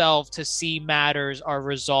herself to see matters are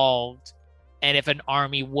resolved and if an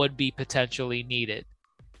army would be potentially needed.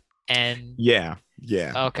 And yeah.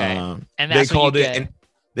 Okay. And they that's called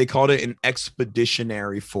it an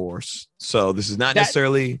expeditionary force. So this is not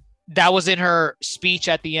necessarily. That was in her speech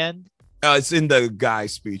at the end. It's in the guy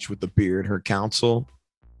speech with the beard, her council.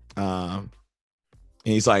 And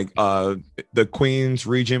he's like, the Queen's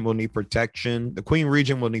Regent will need protection. The Queen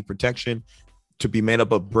Regent will need protection to be made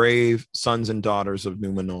up of brave sons and daughters of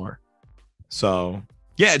Numenor. So,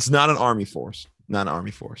 yeah, it's not an army force. Not an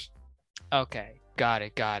army force. Okay. Got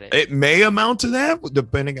it. It may amount to that,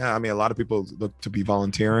 depending. I mean, a lot of people look to be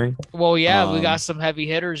volunteering. Well, yeah, we got some heavy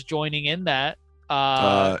hitters joining in that.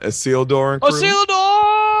 Isildur and crew.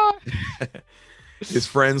 Isildur! His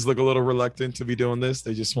friends look a little reluctant to be doing this.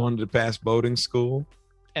 They just wanted to pass boating school.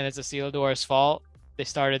 And it's Isildur's fault. They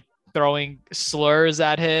started throwing slurs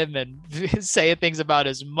at him and saying things about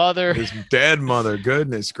his mother. His dead mother.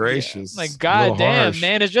 Goodness gracious. Yeah. Like, goddamn,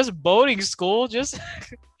 man, it's just boating school. Just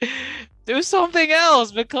do something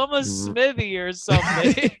else. Become a smithy or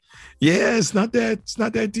something. Yeah, it's not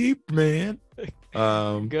that deep, man.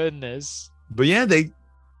 Goodness. But yeah,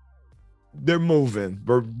 they're moving.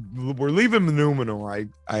 We're leaving Numenor.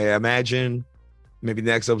 I imagine maybe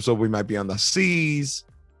next episode we might be on the seas,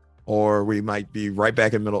 or we might be right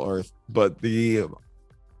back in Middle Earth. But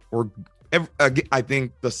we're I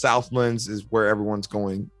think the Southlands is where everyone's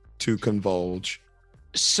going to converge.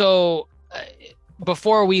 So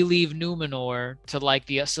before we leave Numenor to like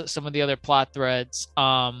some of the other plot threads,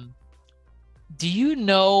 do you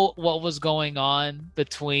know what was going on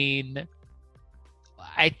between,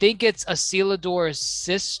 I think it's Isildur's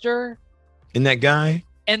sister And that guy?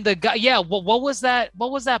 and the guy? Yeah, what was that?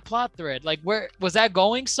 What was that plot thread? Like, where was that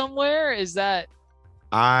going somewhere? Is that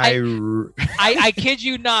I kid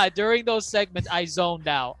you not, during those segments I zoned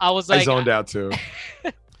out. I was like, I zoned out too.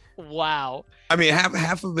 wow. I mean,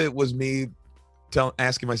 half of it was me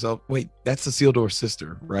asking myself, wait, that's Isildur's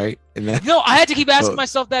sister, right? And that, No, I had to keep asking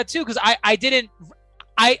myself that too, because I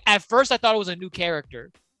at first I thought it was a new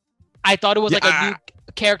character. I thought it was like a new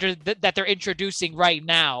character that they're introducing right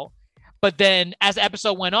now. But then as the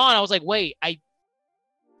episode went on, I was like, wait,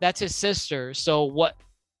 that's his sister. So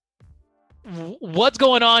what's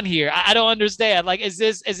going on here? I don't understand. Like, is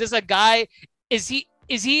this a guy?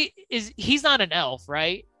 He's not an elf,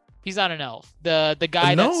 right? He's not an elf. The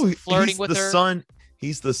guy that's flirting with her.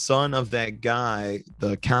 He's the son of that guy,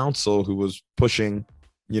 the council who was pushing,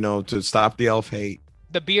 to stop the elf hate.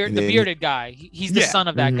 The bearded guy. He's the son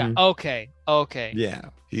of that guy. Okay. Yeah.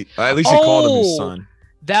 At least he called him his son.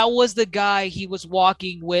 That was the guy he was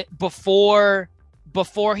walking with before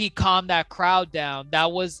he calmed that crowd down.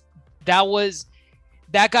 That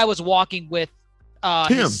guy was walking with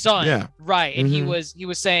his son. Yeah. Right. And he was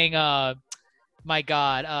saying, my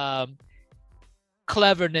God,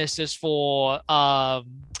 cleverness is for oh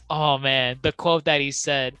man, the quote that he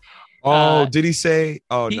said. Did he say?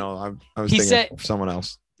 Oh no, I was thinking of someone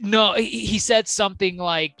else. No, he said something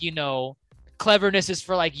like, cleverness is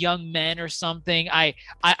for like young men or something. I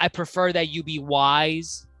prefer that you be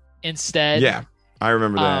wise instead. Yeah, I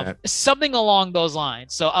remember that. Something along those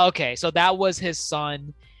lines. So okay, so that was his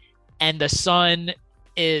son, and the son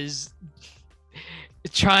is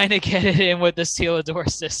trying to get it in with the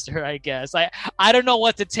Isildur's sister, I guess. I don't know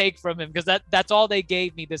what to take from him, because that's all they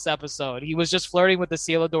gave me this episode. He was just flirting with the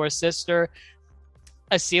Isildur's sister.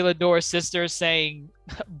 Isildur's sister saying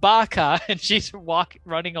Baka, and she's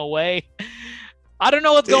running away. I don't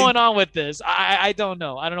know what's going on with this. I don't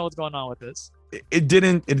know. I don't know what's going on with this. It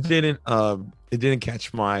didn't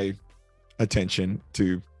catch my attention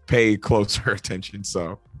to pay closer attention.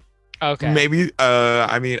 So okay, maybe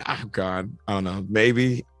I mean, oh God, I don't know.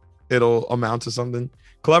 Maybe it'll amount to something.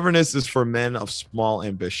 Cleverness is for men of small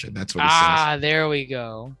ambition. That's what he says. There we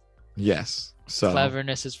go. Yes. So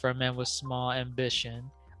cleverness is for men with small ambition.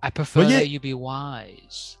 I prefer that you be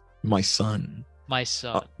wise. My son.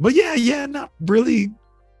 But yeah, not really.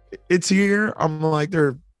 It's here. I'm like, there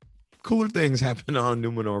are cooler things happening on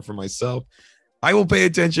Numenor for myself. I will pay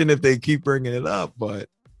attention if they keep bringing it up, but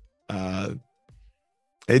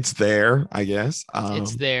it's there, I guess.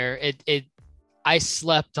 It's there. I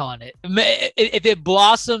slept on it. If it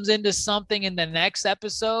blossoms into something in the next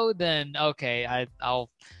episode, then okay, I'll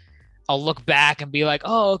look back and be like,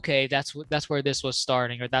 oh, okay, that's where this was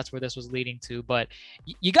starting, or that's where this was leading to. But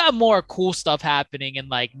you got more cool stuff happening in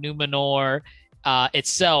like Numenor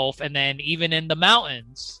itself, and then even in the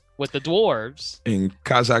mountains with the dwarves. In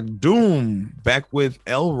Khazad-dûm, back with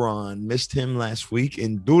Elrond. Missed him last week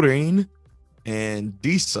in Durin and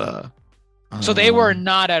Disa. So they were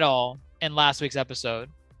not at all in last week's episode,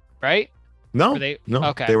 right? No, no.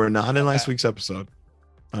 Okay. They were not in last week's episode.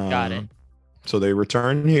 Got it. So they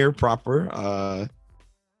return here proper.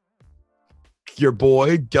 Your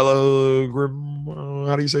boy, Celebrim,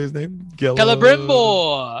 how do you say his name?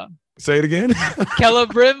 Celebrimbor. Say it again.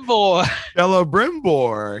 Celebrimbor.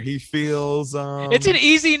 Celebrimbor. He feels... it's an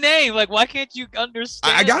easy name. Like, why can't you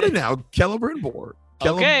understand? I got it now. Celebrimbor.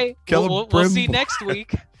 Okay. We'll see next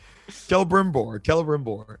week. Celebrimbor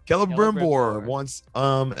wants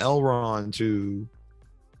Elrond to...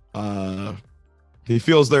 he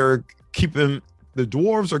feels the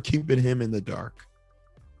dwarves are keeping him in the dark.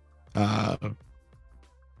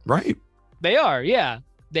 Right? They are, yeah.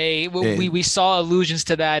 We saw allusions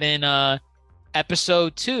to that in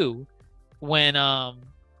episode 2 when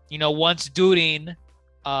once Durin,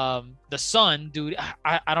 the son, dude,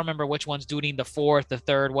 I don't remember which one's Durin, the fourth, the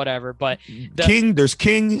third, whatever, but there's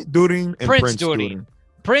King Durin and Prince Durin.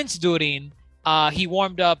 Prince Durin, he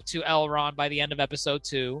warmed up to Elrond by the end of episode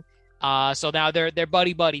 2. So now they're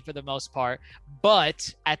buddy for the most part.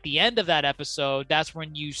 But at the end of that episode, that's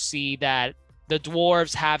when you see that the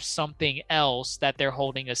dwarves have something else that they're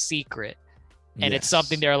holding a secret. And it's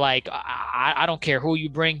something they're like, I don't care who you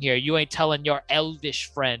bring here. You ain't telling your elvish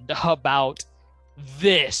friend about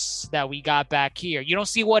this that we got back here. You don't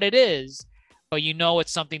see what it is, but you know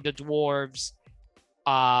it's something the dwarves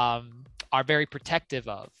are very protective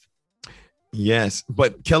of. Yes,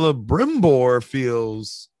 but Celebrimbor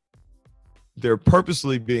feels they're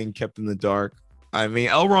purposely being kept in the dark. I mean,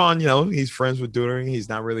 Elrond, he's friends with Durin. He's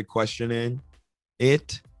not really questioning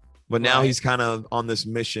it, but now Right. he's kind of on this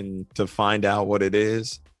mission to find out what it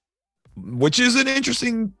is, which is an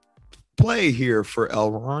interesting play here for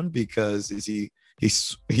Elrond because he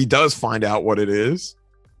does find out what it is,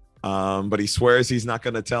 but he swears he's not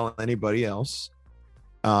going to tell anybody else,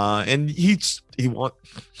 and he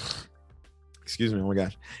wants. Excuse me, oh my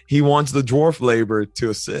gosh, he wants the dwarf labor to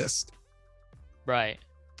assist. Right.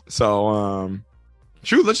 So,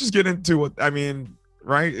 shoot, let's just get into what I mean.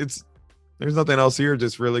 Right? There's nothing else here.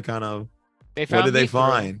 Just really kind of. They What did they Mithril.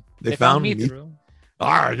 find? They found Mithril.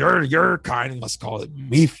 Your kind must call it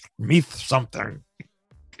Meath something.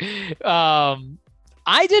 I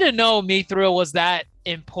didn't know Mithril was that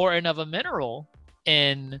important of a mineral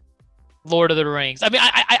in Lord of the Rings. I mean,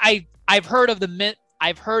 I've heard of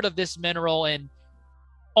I've heard of this mineral in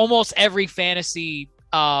almost every fantasy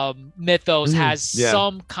mythos has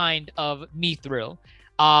some kind of Mithril,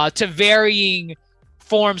 to varying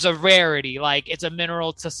forms of rarity. Like it's a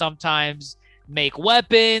mineral to sometimes make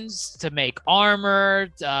weapons, to make armor,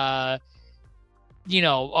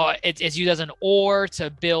 it's used as an ore to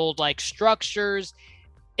build like structures.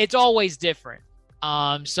 It's always different.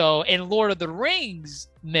 So in Lord of the Rings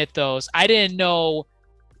mythos, I didn't know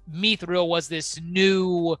Mithril was this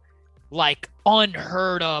new, like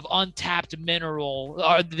unheard of, untapped mineral,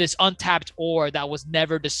 or this untapped ore that was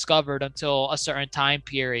never discovered until a certain time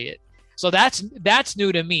period. So that's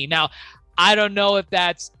new to me. Now, I don't know if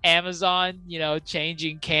that's Amazon,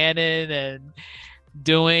 changing canon and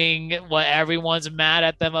doing what everyone's mad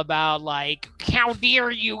at them about, like, how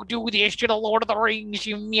dare you do this to the Lord of the Rings,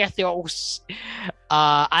 you mythos.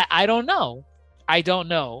 I don't know.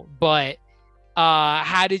 But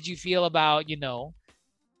how did you feel about,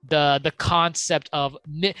 the concept of,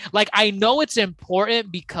 like, I know it's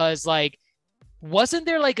important because, like, wasn't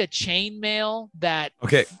there like a chainmail that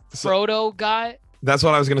Frodo got? That's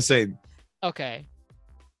what I was gonna say. Okay.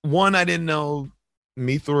 One, I didn't know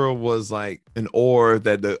Mithril was like an ore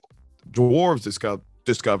that the dwarves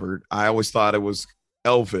discovered. I always thought it was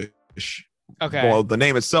Elvish. Okay. Well, the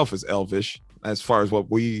name itself is Elvish, as far as what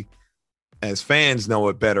we as fans know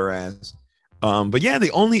it better as. But yeah, the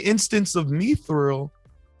only instance of Mithril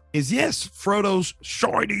is Frodo's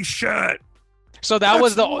shiny shirt. So that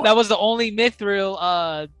was the only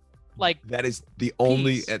Mithril that is the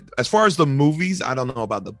only, as far as the movies, I don't know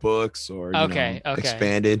about the books or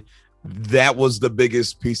expanded. That was the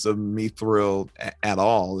biggest piece of Mithril at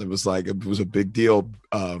all. It was a big deal.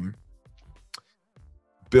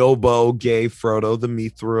 Bilbo gave Frodo the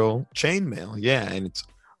Mithril chainmail. Yeah, and it's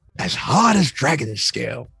as hard as dragon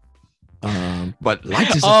scale. But light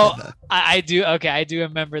as a feather. I do. Okay, I do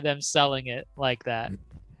remember them selling it like that.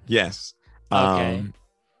 Yes. Okay.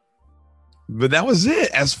 But that was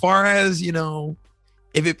it. As far as,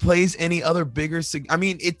 if it plays any other bigger, I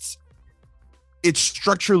mean, it's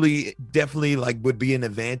structurally definitely would be an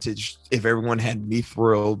advantage if everyone had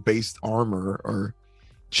Mithril based armor or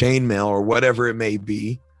chainmail or whatever it may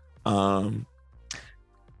be. But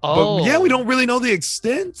yeah, we don't really know the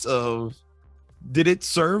extent of. Did it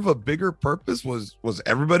serve a bigger purpose? Was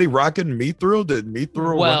everybody rocking Mithril? Did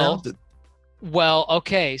Mithril run out? Well,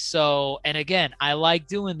 okay. So, and again, I like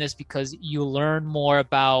doing this because you learn more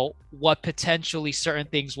about what potentially certain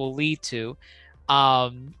things will lead to.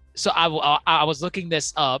 So I was looking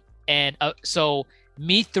this up, and so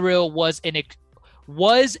Mithril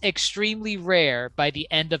was extremely rare by the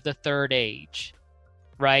end of the Third Age,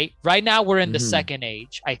 right? Right now we're in the Second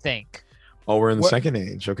Age, I think. Oh, we're in the Second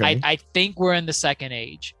Age. Okay. I think we're in the Second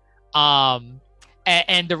Age. And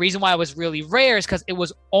the reason why it was really rare is because it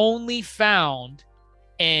was only found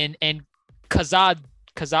in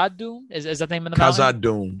Khazad-dûm. Is that the name of the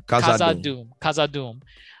mountain? Khazad-dûm.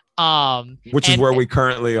 Which is where we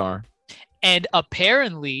currently are. And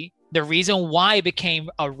apparently, the reason why it became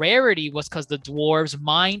a rarity was because the dwarves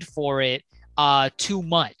mined for it too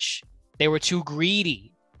much. They were too greedy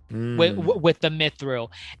with the Mithril.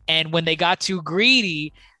 And when they got too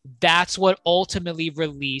greedy, that's what ultimately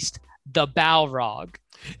released the Balrog.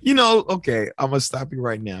 Okay, I'm gonna stop you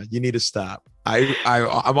right now. You need to stop.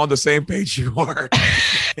 I'm on the same page you are.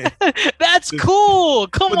 That's cool.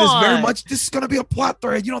 Come on. This is gonna be a plot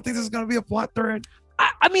thread. You don't think this is gonna be a plot thread?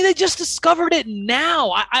 I mean, they just discovered it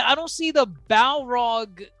now. I don't see the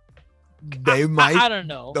Balrog. They might. I don't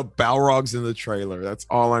know. The Balrog's in the trailer. That's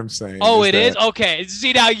all I'm saying. Oh, it is? Okay.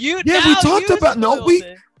 See, now you. Yeah, we talked about. No,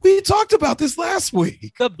 We talked about this last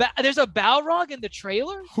week. There's a Balrog in the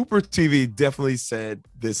trailer? Hooper TV definitely said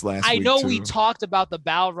this last week. I know too. we talked about the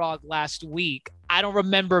Balrog last week. I don't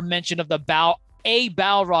remember mention of a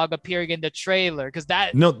Balrog appearing in the trailer because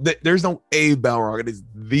that. No, there's no a Balrog. It is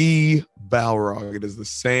the Balrog. It is the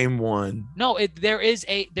same one. No, there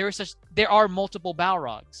are multiple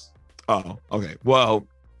Balrogs. Oh, okay. Well,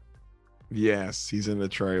 yes, he's in the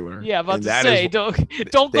trailer. Yeah, about And to that say, is-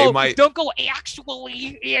 don't they go, might- don't go.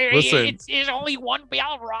 Actually, Listen. it's only one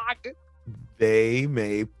Balrog. They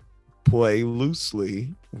may play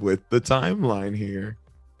loosely with the timeline here,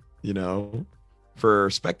 for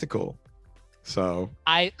spectacle. So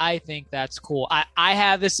I think that's cool. I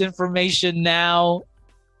have this information now.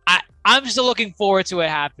 I'm still looking forward to it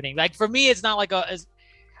happening. Like for me, it's not like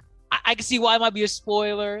I can see why it might be a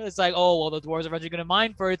spoiler. It's like, oh well, the dwarves are eventually going to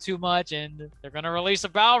mine for it too much, and they're going to release a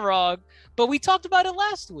Balrog. But we talked about it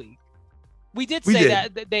last week. We did say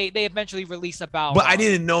that they eventually release a Balrog. but I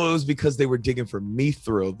didn't know it was because they were digging for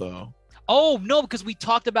Mithril though. Oh no, because we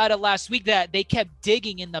talked about it last week that they kept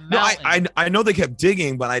digging in the No, mountain. I know they kept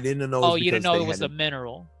digging, but I didn't know. Oh, you didn't know it was a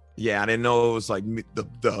mineral. Yeah, I didn't know it was like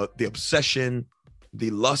the obsession,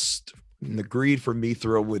 the lust, and the greed for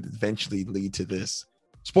Mithril would eventually lead to this.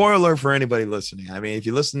 Spoiler for anybody listening. I mean, if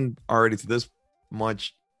you listen already to this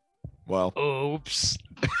much, well, Oops.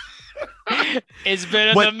 It's been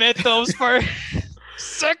in the mythos for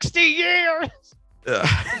 60 years.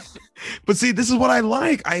 but see, this is what I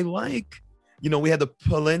like. We had the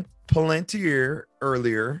Palantir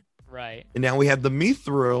earlier, Right. and now we have the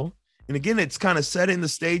Mithril. And again, it's kind of setting the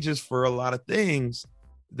stages for a lot of things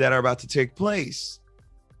that are about to take place.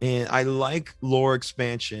 And I like lore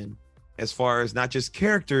expansion as far as not just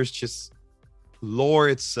characters, just lore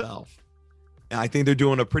itself. And I think they're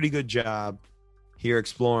doing a pretty good job here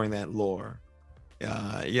exploring that lore.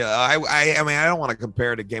 I mean, I don't want to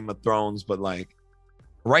compare it to Game of Thrones, but like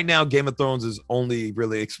right now, Game of Thrones is only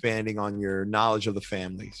really expanding on your knowledge of the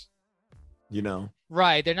families,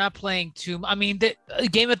 Right. They're not playing I mean,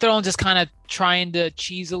 Game of Thrones is kind of trying to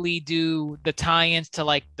cheesily do the tie-ins to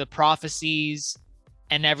like the prophecies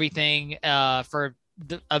and everything for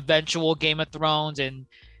the eventual Game of Thrones. And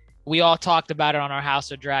we all talked about it on our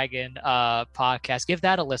House of Dragon podcast. Give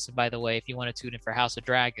that a listen, by the way, if you want to tune in for House of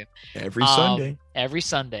Dragon. Every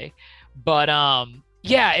Sunday. But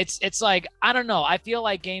yeah, it's like, I don't know. I feel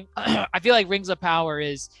like Rings of Power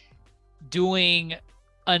is doing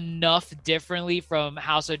enough differently from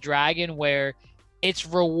House of Dragon where it's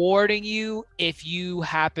rewarding you if you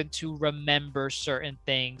happen to remember certain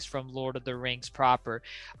things from Lord of the Rings proper.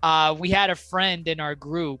 We had a friend in our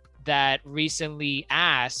group that recently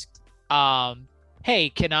asked,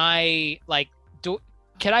 hey, can I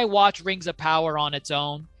watch Rings of Power on its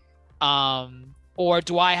own? Or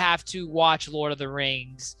do I have to watch Lord of the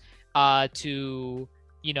Rings to,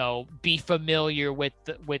 be familiar with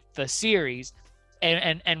the series?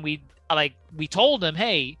 And we told him,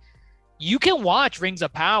 hey, you can watch Rings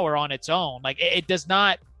of Power on its own. Like it does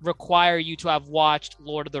not require you to have watched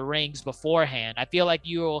Lord of the Rings beforehand. I feel like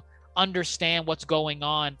you'll understand what's going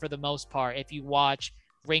on for the most part if you watch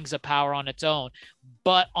Rings of Power on its own.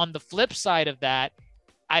 But on the flip side of that,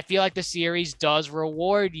 I feel like the series does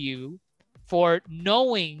reward you for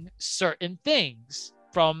knowing certain things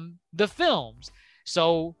from the films.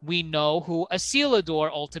 So we know who Isildur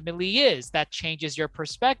ultimately is. That changes your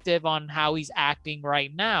perspective on how he's acting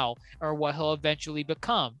right now or what he'll eventually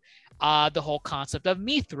become. The whole concept of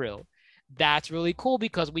Mithril. That's really cool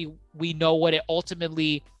because we know what it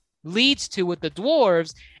ultimately leads to with the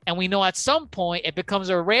dwarves. And we know at some point it becomes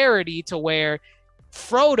a rarity to where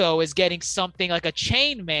Frodo is getting something like a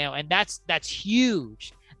chainmail. And that's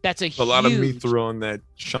huge. That's a lot of Mithril on that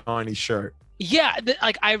shiny shirt. Yeah,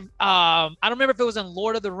 I don't remember if it was in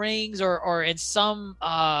Lord of the Rings or in some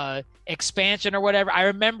expansion or whatever. I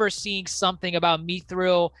remember seeing something about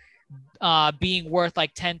Mithril being worth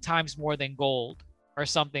like 10 times more than gold or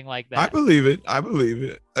something like that. I believe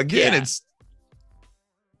it. Again, it's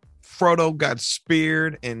Frodo got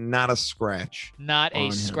speared and not a scratch. Not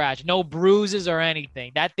a scratch. No bruises or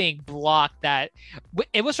anything. That thing blocked that.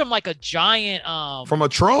 It was from like a giant from a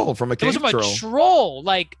troll, from a cave troll. It was from a troll,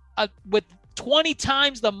 like with 20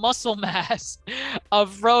 times the muscle mass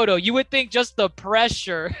of Frodo. You would think just the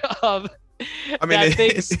pressure of that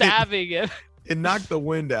thing stabbing him. It knocked the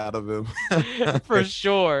wind out of him. For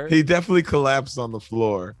sure. He definitely collapsed on the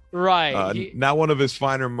floor. Right. Not one of his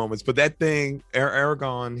finer moments, but that thing,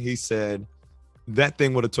 Aragorn, he said that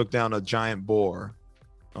thing would have took down a giant boar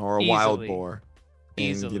or a wild boar.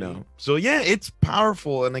 And, so yeah, it's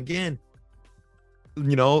powerful. And again,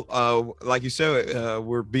 like you said,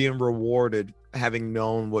 we're being rewarded having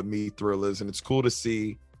known what Mithril is, and it's cool to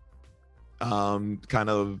see kind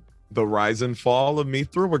of the rise and fall of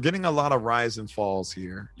Mithril. We're getting a lot of rise and falls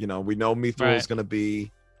here. You know, we know Mithril is going to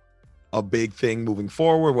be a big thing moving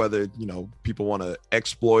forward, whether, you know, people want to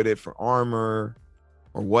exploit it for armor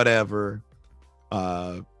or whatever.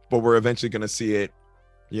 But we're eventually going to see it,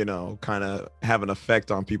 you know, kind of have an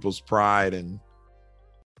effect on people's pride, and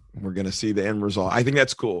we're going to see the end result. I think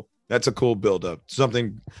that's cool. That's a cool build up.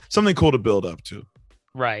 Something cool to build up to.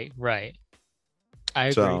 Right. I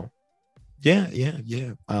agree.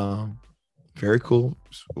 Yeah. Very cool.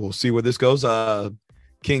 We'll see where this goes.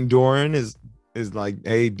 King Doran is like,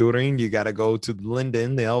 hey, Durin, you got to go to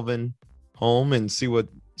Linden, the elven home, and see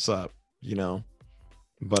what's up, you know.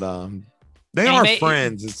 But they are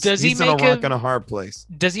friends. He's in a rock and a hard place.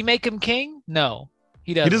 Does he make him king? No,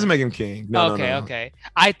 he doesn't. He doesn't make him king. No, okay.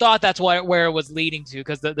 I thought that's where it was leading to,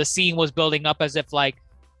 because the scene was building up as if like,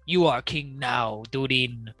 you are king now,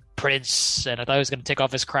 Durin, prince, and I thought he was going to take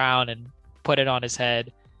off his crown and put it on his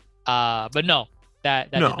head. But no,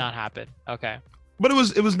 that did not happen. Okay. But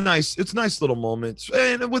it was nice. It's nice little moments.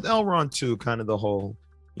 And with Elrond too, kind of the whole,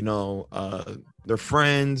 you know, they're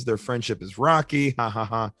friends. Their friendship is rocky. Ha ha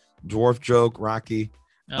ha. Dwarf joke, rocky.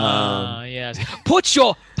 Yes. Put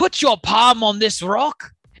your palm on this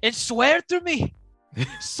rock and swear to me.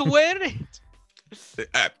 Swear it.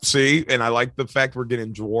 See, and I like the fact we're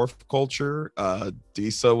getting dwarf culture.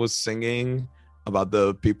 Disa was singing about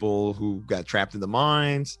the people who got trapped in the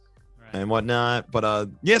mines and whatnot. But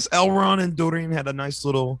yes, Elrond and Durin had a nice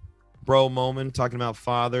little bro moment talking about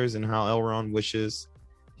fathers and how Elrond wishes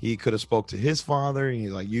he could have spoke to his father. And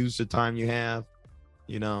he's like, use the time you have,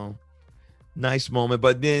 you know. Nice moment.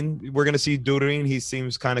 But then we're gonna see Durin. He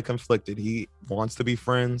seems kind of conflicted. He wants to be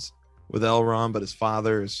friends with Elrond, but his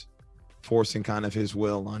father is forcing kind of his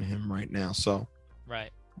will on him right now. So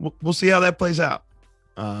we'll see how that plays out.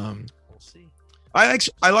 We'll see. I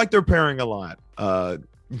like their pairing a lot.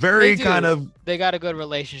 Very kind of, they got a good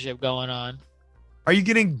relationship going on. Are you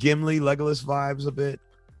getting Gimli Legolas vibes a bit?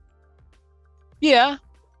 Yeah,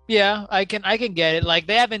 I can get it. Like,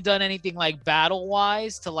 they haven't done anything like battle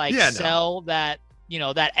wise to like sell that, you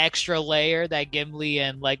know, that extra layer that Gimli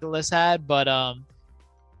and Legolas had, but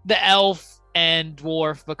the elf and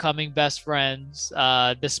dwarf becoming best friends,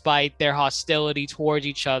 despite their hostility towards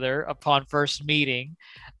each other upon first meeting,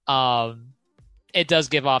 it does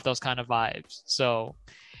give off those kind of vibes. So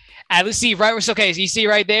at least see right. Okay, so you see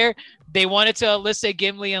right there, they wanted to elicit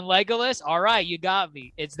Gimli and Legolas. All right, you got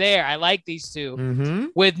me. It's there. I like these two. Mm-hmm.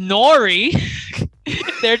 With Nori,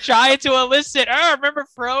 they're trying to elicit. Oh, remember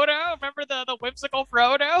Frodo? Remember the whimsical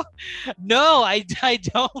Frodo? No, I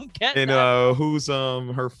don't get that. And who's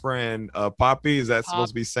her friend? Poppy? Is that supposed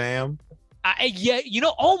to be Sam? Yeah, you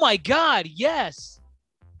know. Oh my God, yes,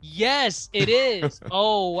 it is.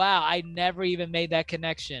 Oh wow, I never even made that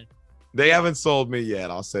connection. They haven't sold me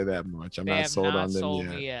yet. I'll say that much. I'm not sold on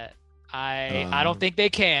them yet. I don't think they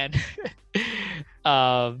can.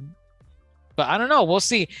 But I don't know. We'll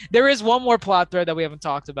see. There is one more plot thread that we haven't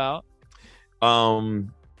talked about. Oh,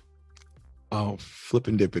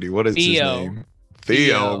 flippin' dippity. What is his name?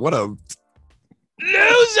 Theo. What a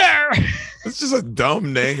loser. It's just a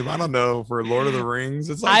dumb name. I don't know. For Lord of the Rings,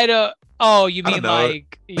 it's like, I don't. Oh, you mean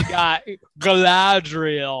like you got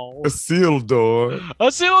Galadriel? Isildur.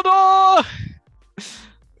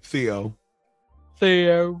 Theo.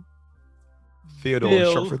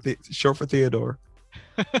 Theodore. Short for Theodore.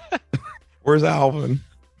 Where's Alvin?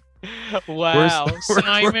 Wow.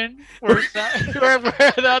 Simon. Where's that? Where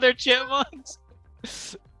are the other chipmunks?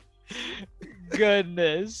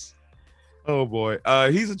 Goodness. Oh boy.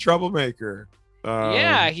 He's a troublemaker.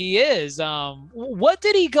 Yeah, he is. What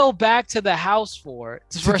did he go back to the house for?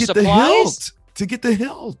 For get supplies? To get the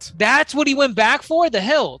hilt. That's what he went back for? The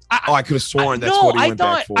hilt. I could have sworn that's what he went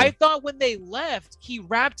back for. I thought when they left, he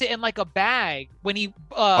wrapped it in like a bag when he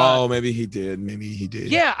maybe he did.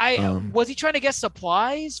 Yeah, was he trying to get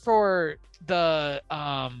supplies for the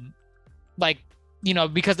like, you know,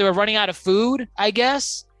 because they were running out of food, I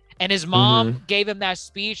guess. And his mom gave him that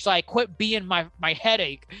speech like, quit being my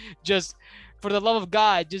headache. Just for the love of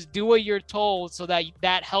God, just do what you're told so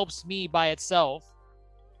that helps me by itself.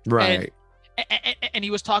 Right. And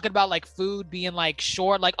he was talking about like food being like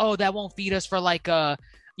short, like, oh, that won't feed us for like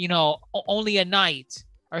only a night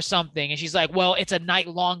or something. And she's like, well, it's a night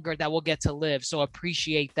longer that we'll get to live. So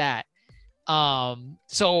appreciate that.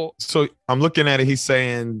 So I'm looking at it. He's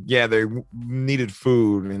saying, yeah, they needed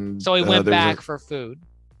food. And so he went back for food.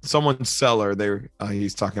 Someone's cellar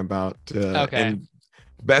he's talking about. Okay. And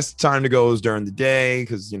best time to go is during the day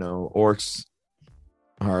because, you know, orcs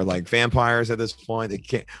are like vampires at this point. They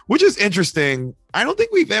can't, which is interesting. I don't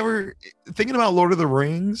think we've ever thinking about Lord of the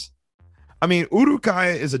Rings. I mean,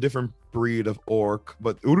 Uruk-hai is a different breed of orc,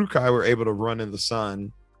 but Uruk-hai were able to run in the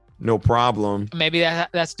sun, no problem. Maybe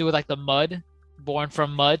that's to do with like the mud, born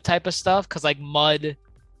from mud type of stuff, because like mud's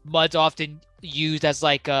often used as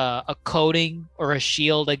like a coating or a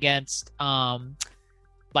shield against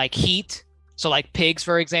like heat. So like pigs,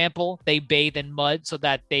 for example, they bathe in mud so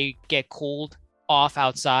that they get cooled off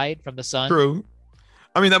outside from the sun. True.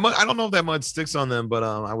 I mean, that mud, I don't know if that mud sticks on them, but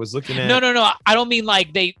I was looking at. No. I don't mean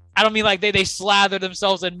like they slather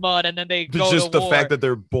themselves in mud and then they go just to the war. fact that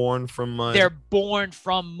they're born from mud. They're born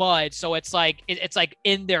from mud, so it's like it's like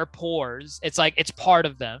in their pores. It's like it's part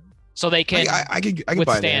of them, so they can I could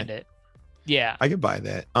withstand buy that. it. Yeah, I could buy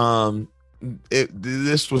that.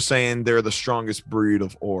 This was saying they're the strongest breed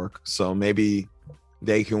of orc, so maybe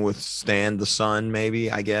they can withstand the sun.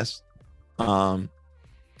 Maybe, I guess.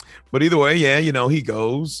 But either way, yeah, you know, he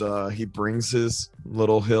goes. He brings his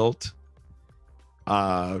little hilt.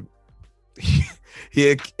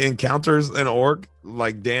 He encounters an orc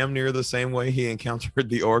like damn near the same way he encountered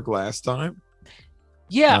the orc last time.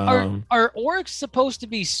 Yeah, are orcs supposed to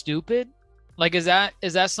be stupid? Like, is that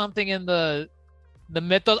something in the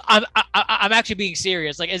mythos? I'm actually being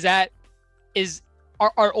serious. Like, are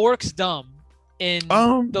orcs dumb in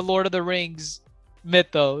the Lord of the Rings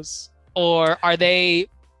mythos, or are they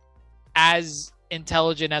as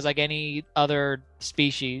intelligent as like any other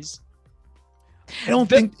species? I don't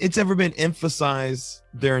think it's ever been emphasized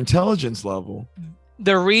their intelligence level.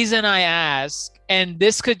 The reason I ask, and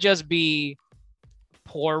this could just be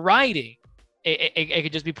poor writing. It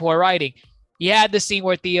could just be poor writing. You had the scene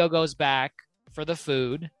where Theo goes back for the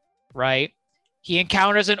food, right? He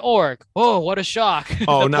encounters an orc. Oh, what a shock.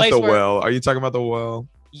 Oh, not the well. Are you talking about the well?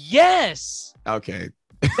 Yes. Okay.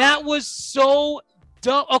 That was so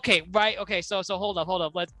dumb. Okay, right. Okay, so hold up.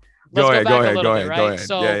 Let's go ahead. Go ahead. Go ahead.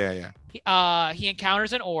 So, yeah. He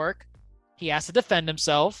encounters an orc. He has to defend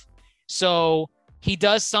himself. So he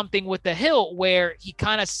does something with the hilt where he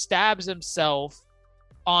kind of stabs himself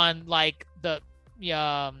on like the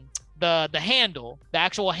handle, the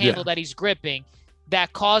actual handle that he's gripping,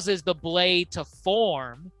 that causes the blade to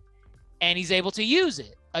form, and he's able to use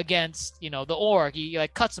it against, the orc. He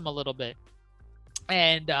like cuts him a little bit,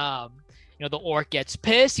 and the orc gets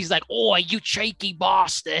pissed. He's like, "Oh, you cheeky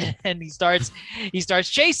bastard!" and he starts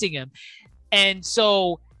chasing him. And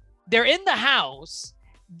so they're in the house.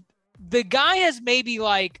 The guy has maybe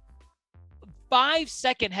like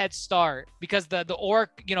 5-second head start because the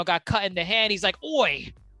orc, got cut in the hand. He's like,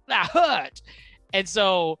 "Oi, that hurt." And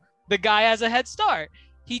so the guy has a head start.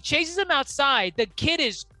 He chases him outside. The kid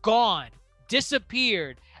is gone,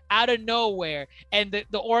 disappeared out of nowhere. And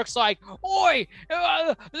the orc's like, "Oi,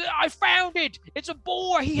 I found it. It's a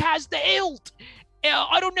boar. He has the hilt.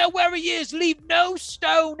 I don't know where he is. Leave no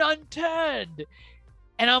stone unturned."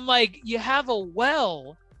 And I'm like, you have a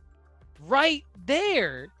well right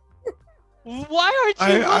there. Why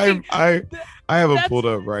aren't you looking? I have it pulled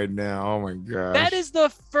up right now. Oh my gosh. That is the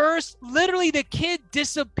first, literally the kid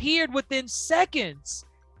disappeared within seconds.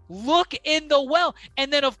 Look in the well.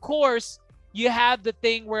 And then of course you have the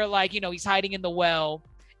thing where like, he's hiding in the well,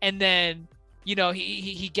 and then,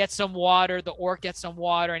 he gets some water, the orc gets some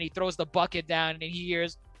water, and he throws the bucket down, and he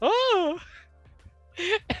hears, "Oh."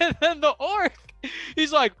 And then the orc,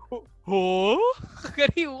 he's like, "Oh,"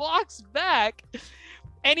 and he walks back.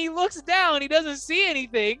 And he looks down, he doesn't see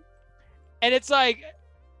anything. And it's like,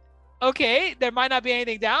 okay, there might not be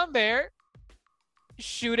anything down there.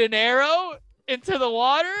 Shoot an arrow into the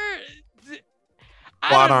water?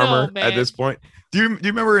 I don't know, man. At this point. Do you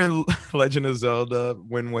remember in Legend of Zelda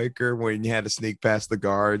Wind Waker when you had to sneak past the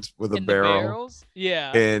guards with a barrel? The barrels?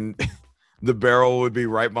 Yeah. And the barrel would be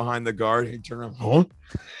right behind the guard, and he'd turn around. Huh?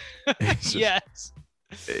 Yes.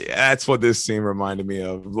 That's what this scene reminded me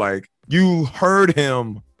of. Like, you heard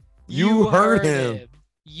him. You heard him.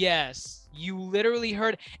 Yes, you literally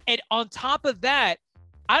heard. And on top of that,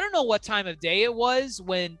 I don't know what time of day it was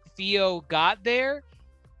when Theo got there,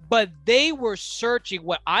 but they were searching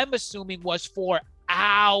what I'm assuming was for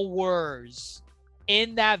hours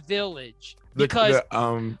in that village. Because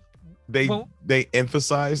they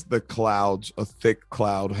emphasized the clouds. A thick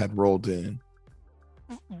cloud had rolled in.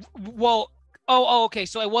 Well, okay.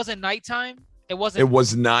 So it wasn't nighttime. It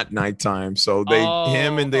was not nighttime. So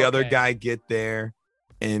him and the other guy get there,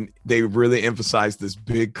 and they really emphasized this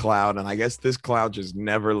big cloud. And I guess this cloud just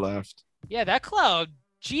never left. Yeah, that cloud,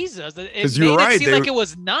 Jesus. Because you're right. It seemed like it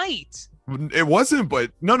was night. It wasn't,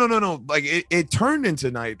 but no. Like it turned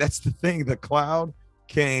into night. That's the thing. The cloud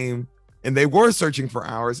came, and they were searching for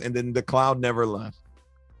hours, and then the cloud never left.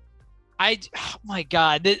 Oh my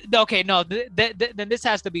God. Okay, no, then this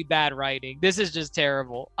has to be bad writing. This is just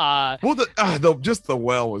terrible. Well, just the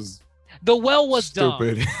well was The well was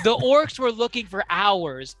stupid. dumb. The orcs were looking for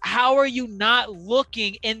hours. How are you not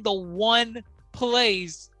looking in the one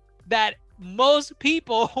place that most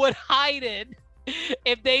people would hide in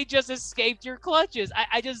if they just escaped your clutches?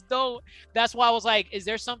 I just don't. That's why I was like, is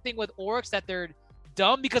there something with orcs that they're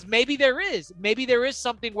dumb? Because maybe there is. Maybe there is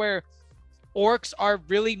something where orcs are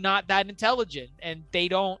really not that intelligent and they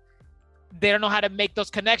don't know how to make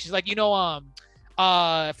those connections. Like,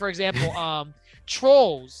 for example,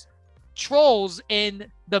 trolls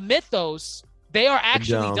in the mythos, they are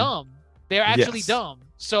actually dumb. They're actually dumb.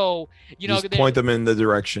 So, just point them in the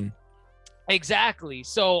direction. Exactly.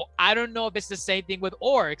 So I don't know if it's the same thing with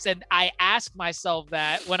orcs. And I asked myself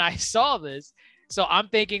that when I saw this. So I'm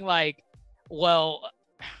thinking like, well,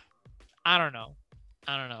 I don't know.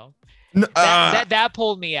 No, that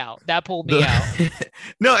pulled me out. That pulled me out.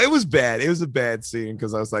 No, it was bad. It was a bad scene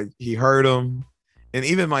because I was like, he hurt him. And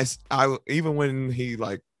even when he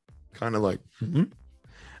like, kind of like,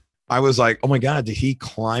 I was like, oh my God, did he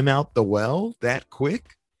climb out the well that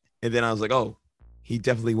quick? And then I was like, oh, he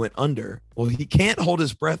definitely went under. Well, he can't hold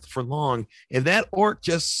his breath for long. And that orc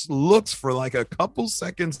just looks for like a couple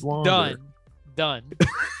seconds longer. Done.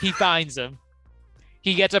 He finds him.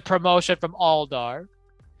 He gets a promotion from Aldar.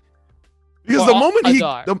 Because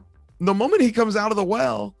the moment he comes out of the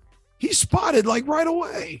well, he's spotted like right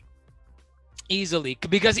away. Easily,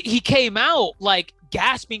 because he came out like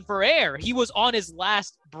gasping for air. He was on his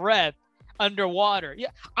last breath underwater.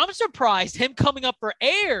 Yeah, I'm surprised him coming up for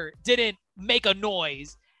air didn't make a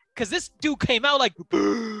noise, because this dude came out like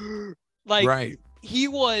right.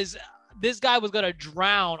 This guy was gonna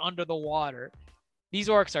drown under the water. These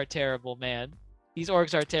orcs are terrible, man. These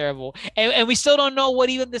orcs are terrible, and we still don't know what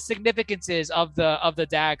even the significance is of the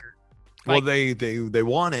dagger. Well, they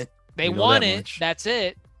want it. They want it. That's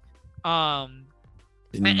it. And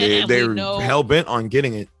they're hell bent on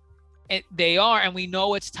getting it. They are, and we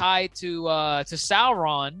know it's tied to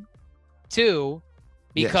Sauron too,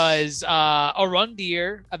 because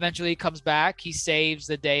Arundir eventually comes back. He saves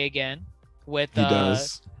the day again with Theo,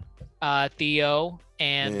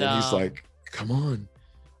 and he's like, "Come on,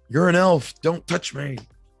 you're an elf. Don't touch me."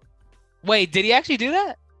 Wait, did he actually do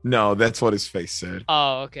that? No, that's what his face said.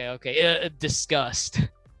 Oh, okay. Disgust.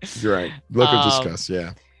 You're right. Look of disgust.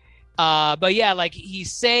 Yeah. But yeah, like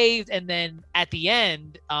he's saved, and then at the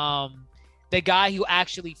end, the guy who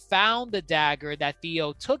actually found the dagger that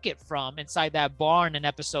Theo took it from inside that barn in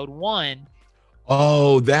episode 1.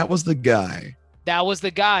 Oh, that was the guy. That was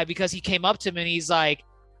the guy, because he came up to him and he's like,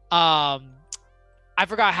 I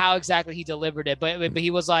forgot how exactly he delivered it, but he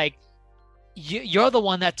was like, "You're the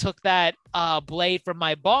one that took that blade from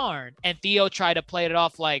my barn," and Theo tried to play it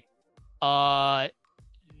off like,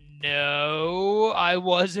 no, I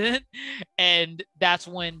wasn't. And that's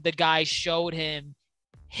when the guy showed him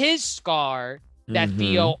his scar that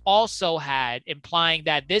Theo also had, implying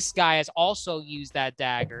that this guy has also used that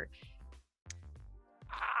dagger.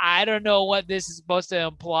 I don't know what this is supposed to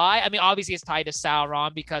imply. I mean, obviously it's tied to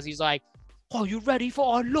Sauron, because he's like, "Are you ready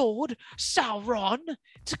for our Lord Sauron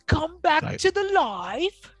to come back to the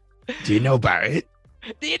life? Do you know about it?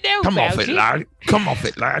 Do you know Come about off it, lad. Come off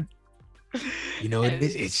it, lad. You know what it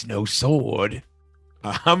is? It's no sword.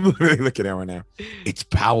 I'm literally looking at it right now. It's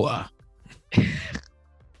power."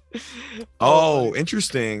 Oh,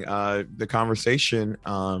 interesting. The conversation.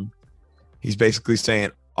 He's basically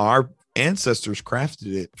saying our ancestors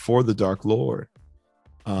crafted it for the Dark Lord.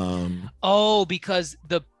 Because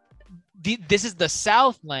this is the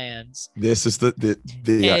Southlands. This is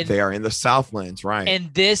they are in the Southlands, right?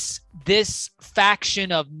 And this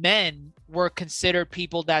faction of men were considered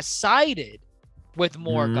people that sided with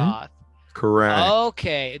Morgoth. Correct.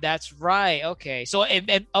 Okay, that's right. Okay, so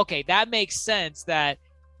okay, that makes sense that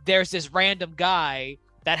there's this random guy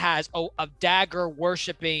that has a dagger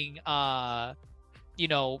worshipping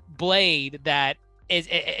blade that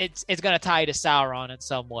it's gonna tie to Sauron in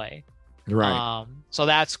some way. Right. So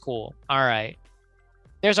that's cool. All right.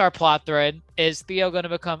 There's our plot thread. Is Theo gonna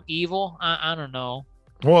become evil? I don't know.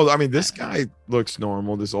 Well, I mean, this guy looks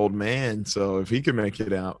normal, this old man. So if he can make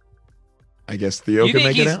it out, I guess Theo can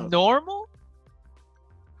make it out. He's normal?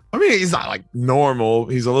 I mean, he's not like normal.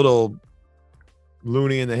 He's a little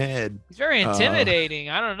loony in the head. He's very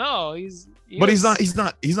intimidating. I don't know. He's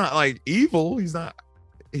not like evil. He's not.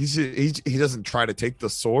 He doesn't try to take the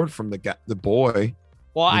sword from the boy.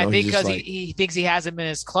 Well, I think because he thinks he has him in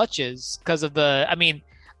his clutches because of the. I mean,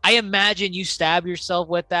 I imagine you stab yourself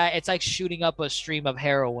with that. It's like shooting up a stream of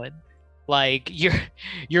heroin. Like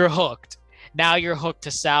you're hooked. now you're hooked to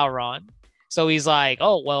Sauron. So he's like,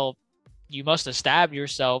 oh well, you must have stabbed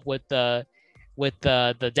yourself with the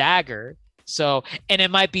dagger. So, and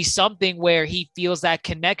it might be something where he feels that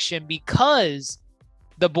connection because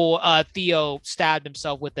the boy Theo stabbed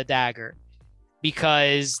himself with the dagger.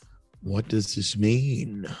 Because what does this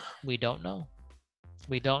mean? We don't know.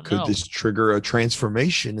 We don't Could know. this trigger a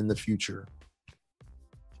transformation in the future?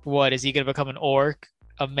 What is he going to become? An orc?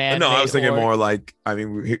 A man? No, I was thinking orc? more like, I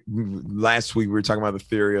mean, last week we were talking about the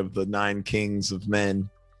theory of the 9 kings of men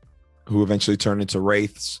who eventually turn into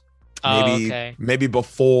wraiths. Maybe, okay. Maybe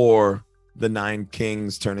before the 9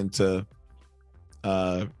 kings turn into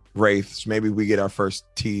wraiths, maybe we get our first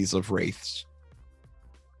tease of wraiths.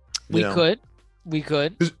 We could.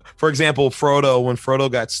 For example, Frodo, when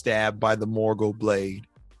Frodo got stabbed by the Morgul blade,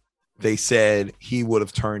 they said he would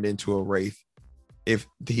have turned into a wraith if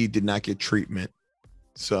he did not get treatment.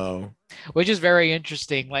 So, which is very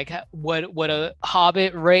interesting. Like, would a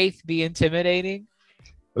hobbit wraith be intimidating?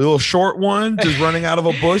 A little short one just running out of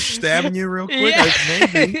a bush stabbing you real quick. Yeah.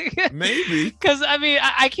 Like, maybe. Because I mean,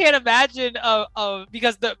 I can't imagine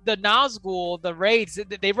because the Nazgul, the wraiths,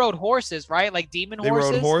 they rode horses, right? Like demon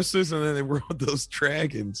horses. They rode horses and then they rode those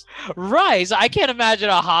dragons. Right. So I can't imagine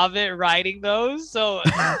a hobbit riding those. So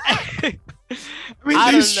I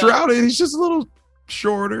mean, he's shrouded. He's just a little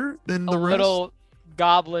shorter than the rest. Little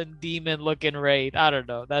goblin demon looking wraith. I don't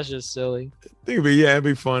know. That's just silly. I think it'd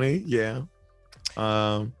be funny. Yeah.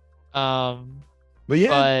 But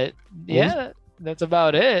yeah, that's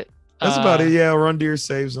about it. That's about it. Yeah, Rundir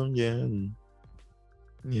saves him.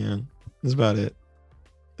 Yeah, that's about it.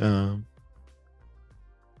 I'm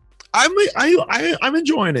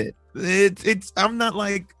enjoying it. It's I'm not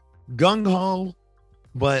like gung ho,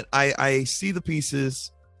 but I see the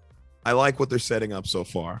pieces. I like what they're setting up so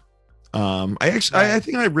far. I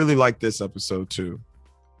think I really like this episode too.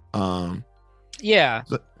 Yeah.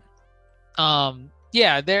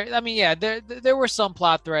 There were some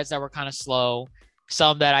plot threads that were kind of slow,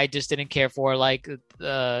 some that I just didn't care for, like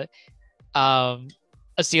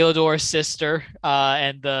Isildur's sister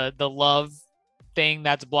and the love thing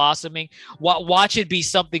that's blossoming. Watch it be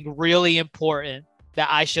something really important that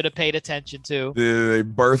I should have paid attention to. They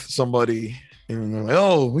birth somebody and they're like,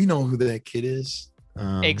 oh, we know who that kid is.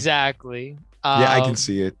 Exactly. Yeah, I can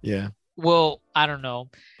see it. Yeah. Well, I don't know.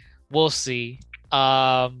 We'll see.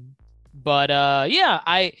 I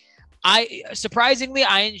surprisingly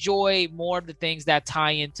I enjoy more of the things that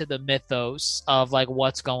tie into the mythos of like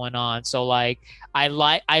what's going on. So like I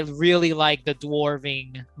really like the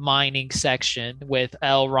dwarving mining section with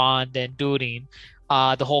Elrond and Durin.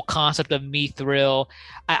 The whole concept of Mithril.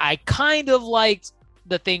 I kind of liked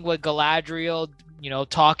the thing with Galadriel,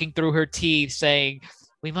 talking through her teeth saying,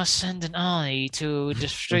 we must send an army to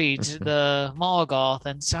defeat the Morgoth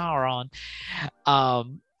and Sauron.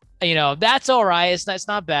 That's all right. It's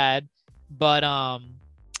not bad. But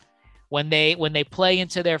when they play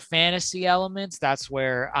into their fantasy elements, that's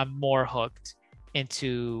where I'm more hooked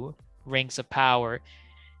into Rings of Power.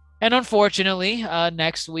 And unfortunately,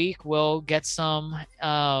 next week we'll get some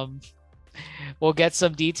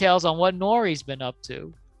details on what Nori's been up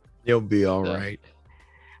to. You'll be all right.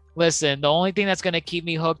 Listen, the only thing that's going to keep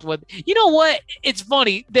me hooked with, you know what? It's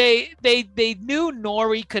funny. They knew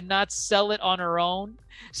Nori could not sell it on her own.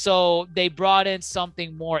 So they brought in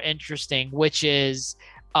something more interesting, which is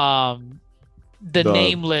the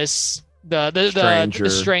nameless, the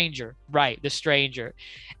stranger. Right. The stranger.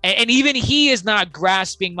 And even he is not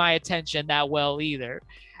grasping my attention that well either.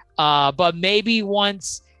 But maybe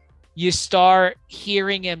once you start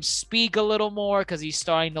hearing him speak a little more, because he's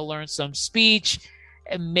starting to learn some speech,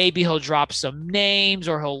 and maybe he'll drop some names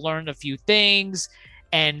or he'll learn a few things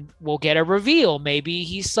and we'll get a reveal. Maybe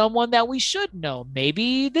he's someone that we should know.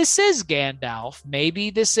 Maybe this is Gandalf. Maybe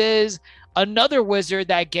this is another wizard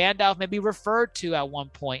that Gandalf maybe referred to at one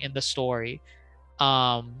point in the story.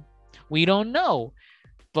 We don't know,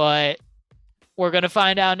 but we're going to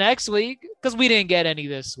find out next week because we didn't get any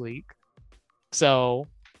this week. So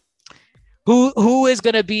who is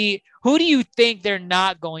going to be, who do you think they're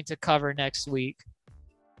not going to cover next week?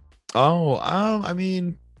 I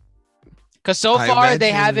mean, because so far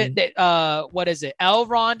they haven't. What is it?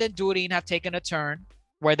 Elrond and Durin have taken a turn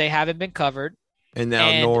where they haven't been covered, and now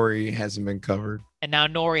Nori hasn't been covered.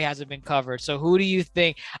 So who do you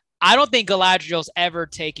think? I don't think Galadriel's ever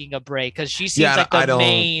taking a break because she seems like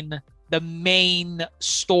the main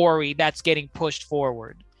story that's getting pushed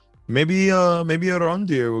forward. Maybe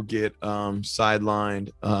Arondir will get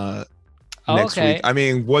sidelined. Next week. I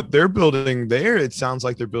mean, what they're building there, it sounds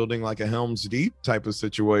like they're building like a Helm's Deep type of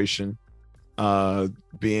situation.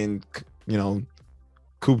 Being,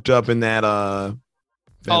 cooped up in that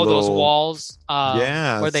those little- walls.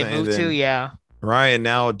 yeah, Where they saying moved to. that- Yeah. right. And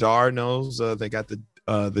now Dar knows they got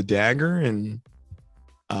the dagger, and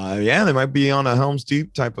yeah, they might be on a Helm's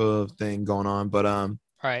Deep type of thing going on. But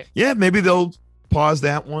Right. yeah, maybe they'll pause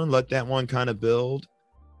that one, let that one kind of build,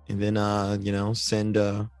 and then send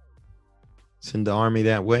the army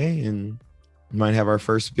that way, and we might have our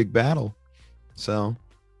first big battle. So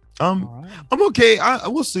All right. I'm okay.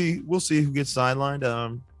 We'll see who gets sidelined.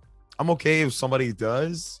 I'm okay if somebody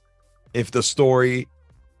does. If the story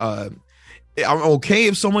I'm okay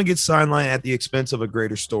if someone gets sidelined at the expense of a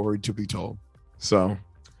greater story to be told. So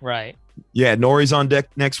Right. yeah, Nori's on deck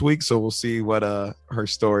next week, so we'll see what her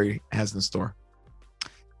story has in store.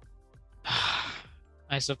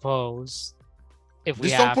 I suppose. If we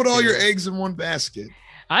Just don't have put all to. your eggs in one basket.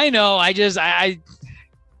 I know. I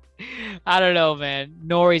don't know, man.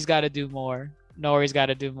 Nori's got to do more.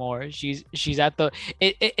 She's at the.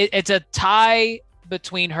 It's a tie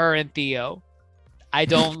between her and Theo.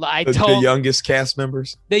 The youngest cast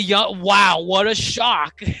members. Wow, what a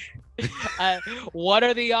shock. What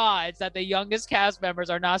are the odds that the youngest cast members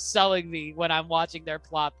are not selling me when I'm watching their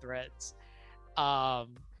plot threads?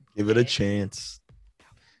 Give it a chance.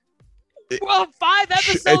 Well, 5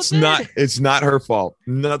 episodes. It's not her fault.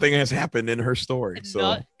 Nothing has happened in her story.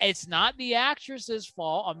 So it's not the actress's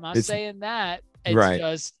fault. I'm not It's- saying that. It's right.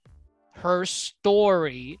 just her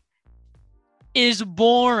story is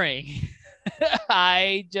boring.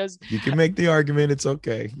 You can make the argument. It's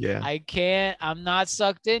okay. Yeah. I can't. I'm not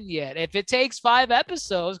sucked in yet. If it takes 5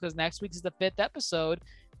 episodes, because next week is the 5th episode,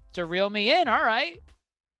 to reel me in, all right.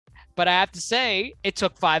 But I have to say, it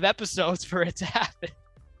took 5 episodes for it to happen.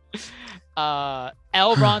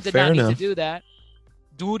 Elrond did Fair not need enough. to do that.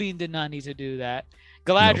 Durin did not need to do that.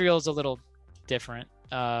 Galadriel's a little different.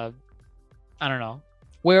 I don't know.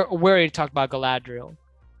 We already talked about Galadriel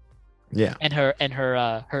Yeah. and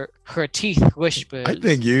her teeth whispers. I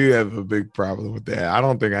think you have a big problem with that. I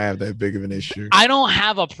don't think I have that big of an issue. I don't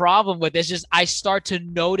have a problem with it. It's just I start to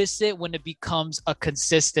notice it when it becomes a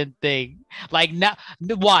consistent thing. Like now,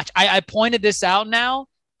 watch. I pointed this out now.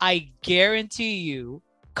 I guarantee you,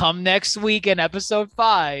 come next week in episode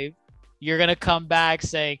 5, you're gonna come back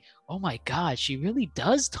saying, "Oh my God, she really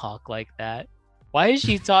does talk like that." Why is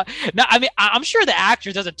she talk? No, I mean, I'm sure the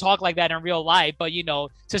actor doesn't talk like that in real life, but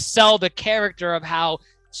to sell the character of how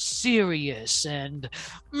serious and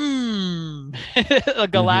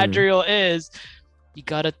Galadriel is, you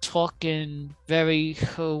gotta talk in very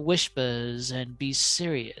whispers and be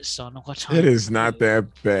serious on what. It is not that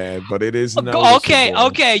bad, but it is Okay, noticeable.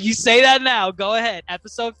 okay. You say that now. Go ahead.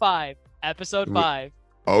 Episode 5.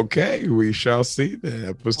 Okay, we shall see then.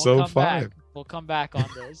 Episode 5. We'll come back on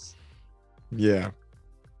this. Yeah,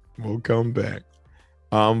 we'll come back.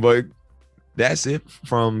 But that's it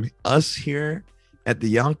from us here at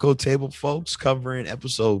the Yonko table, folks, covering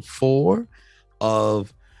episode 4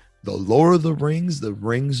 of The Lord of the Rings, The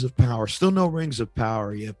Rings of Power. Still no Rings of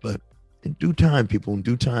Power yet, but in due time, people, in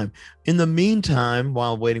due time. In the meantime,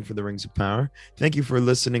 while waiting for the Rings of Power, thank you for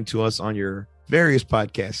listening to us on your various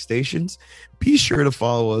podcast stations. Be sure to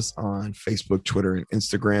follow us on Facebook, Twitter, and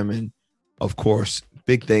Instagram. And of course,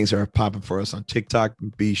 big things are popping for us on TikTok.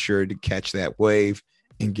 Be sure to catch that wave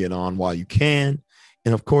and get on while you can.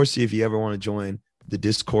 And of course, if you ever want to join the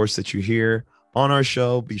discourse that you hear on our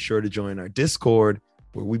show, be sure to join our Discord,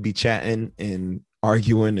 where we be chatting and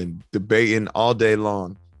arguing and debating all day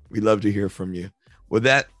long. We love to hear from you. With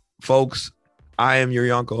that, folks, I am your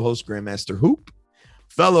Yonko host, Grandmaster Hoop,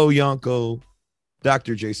 fellow Yonko,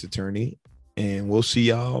 Dr. Jace Attorney, and we'll see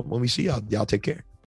y'all when we see y'all. Y'all take care.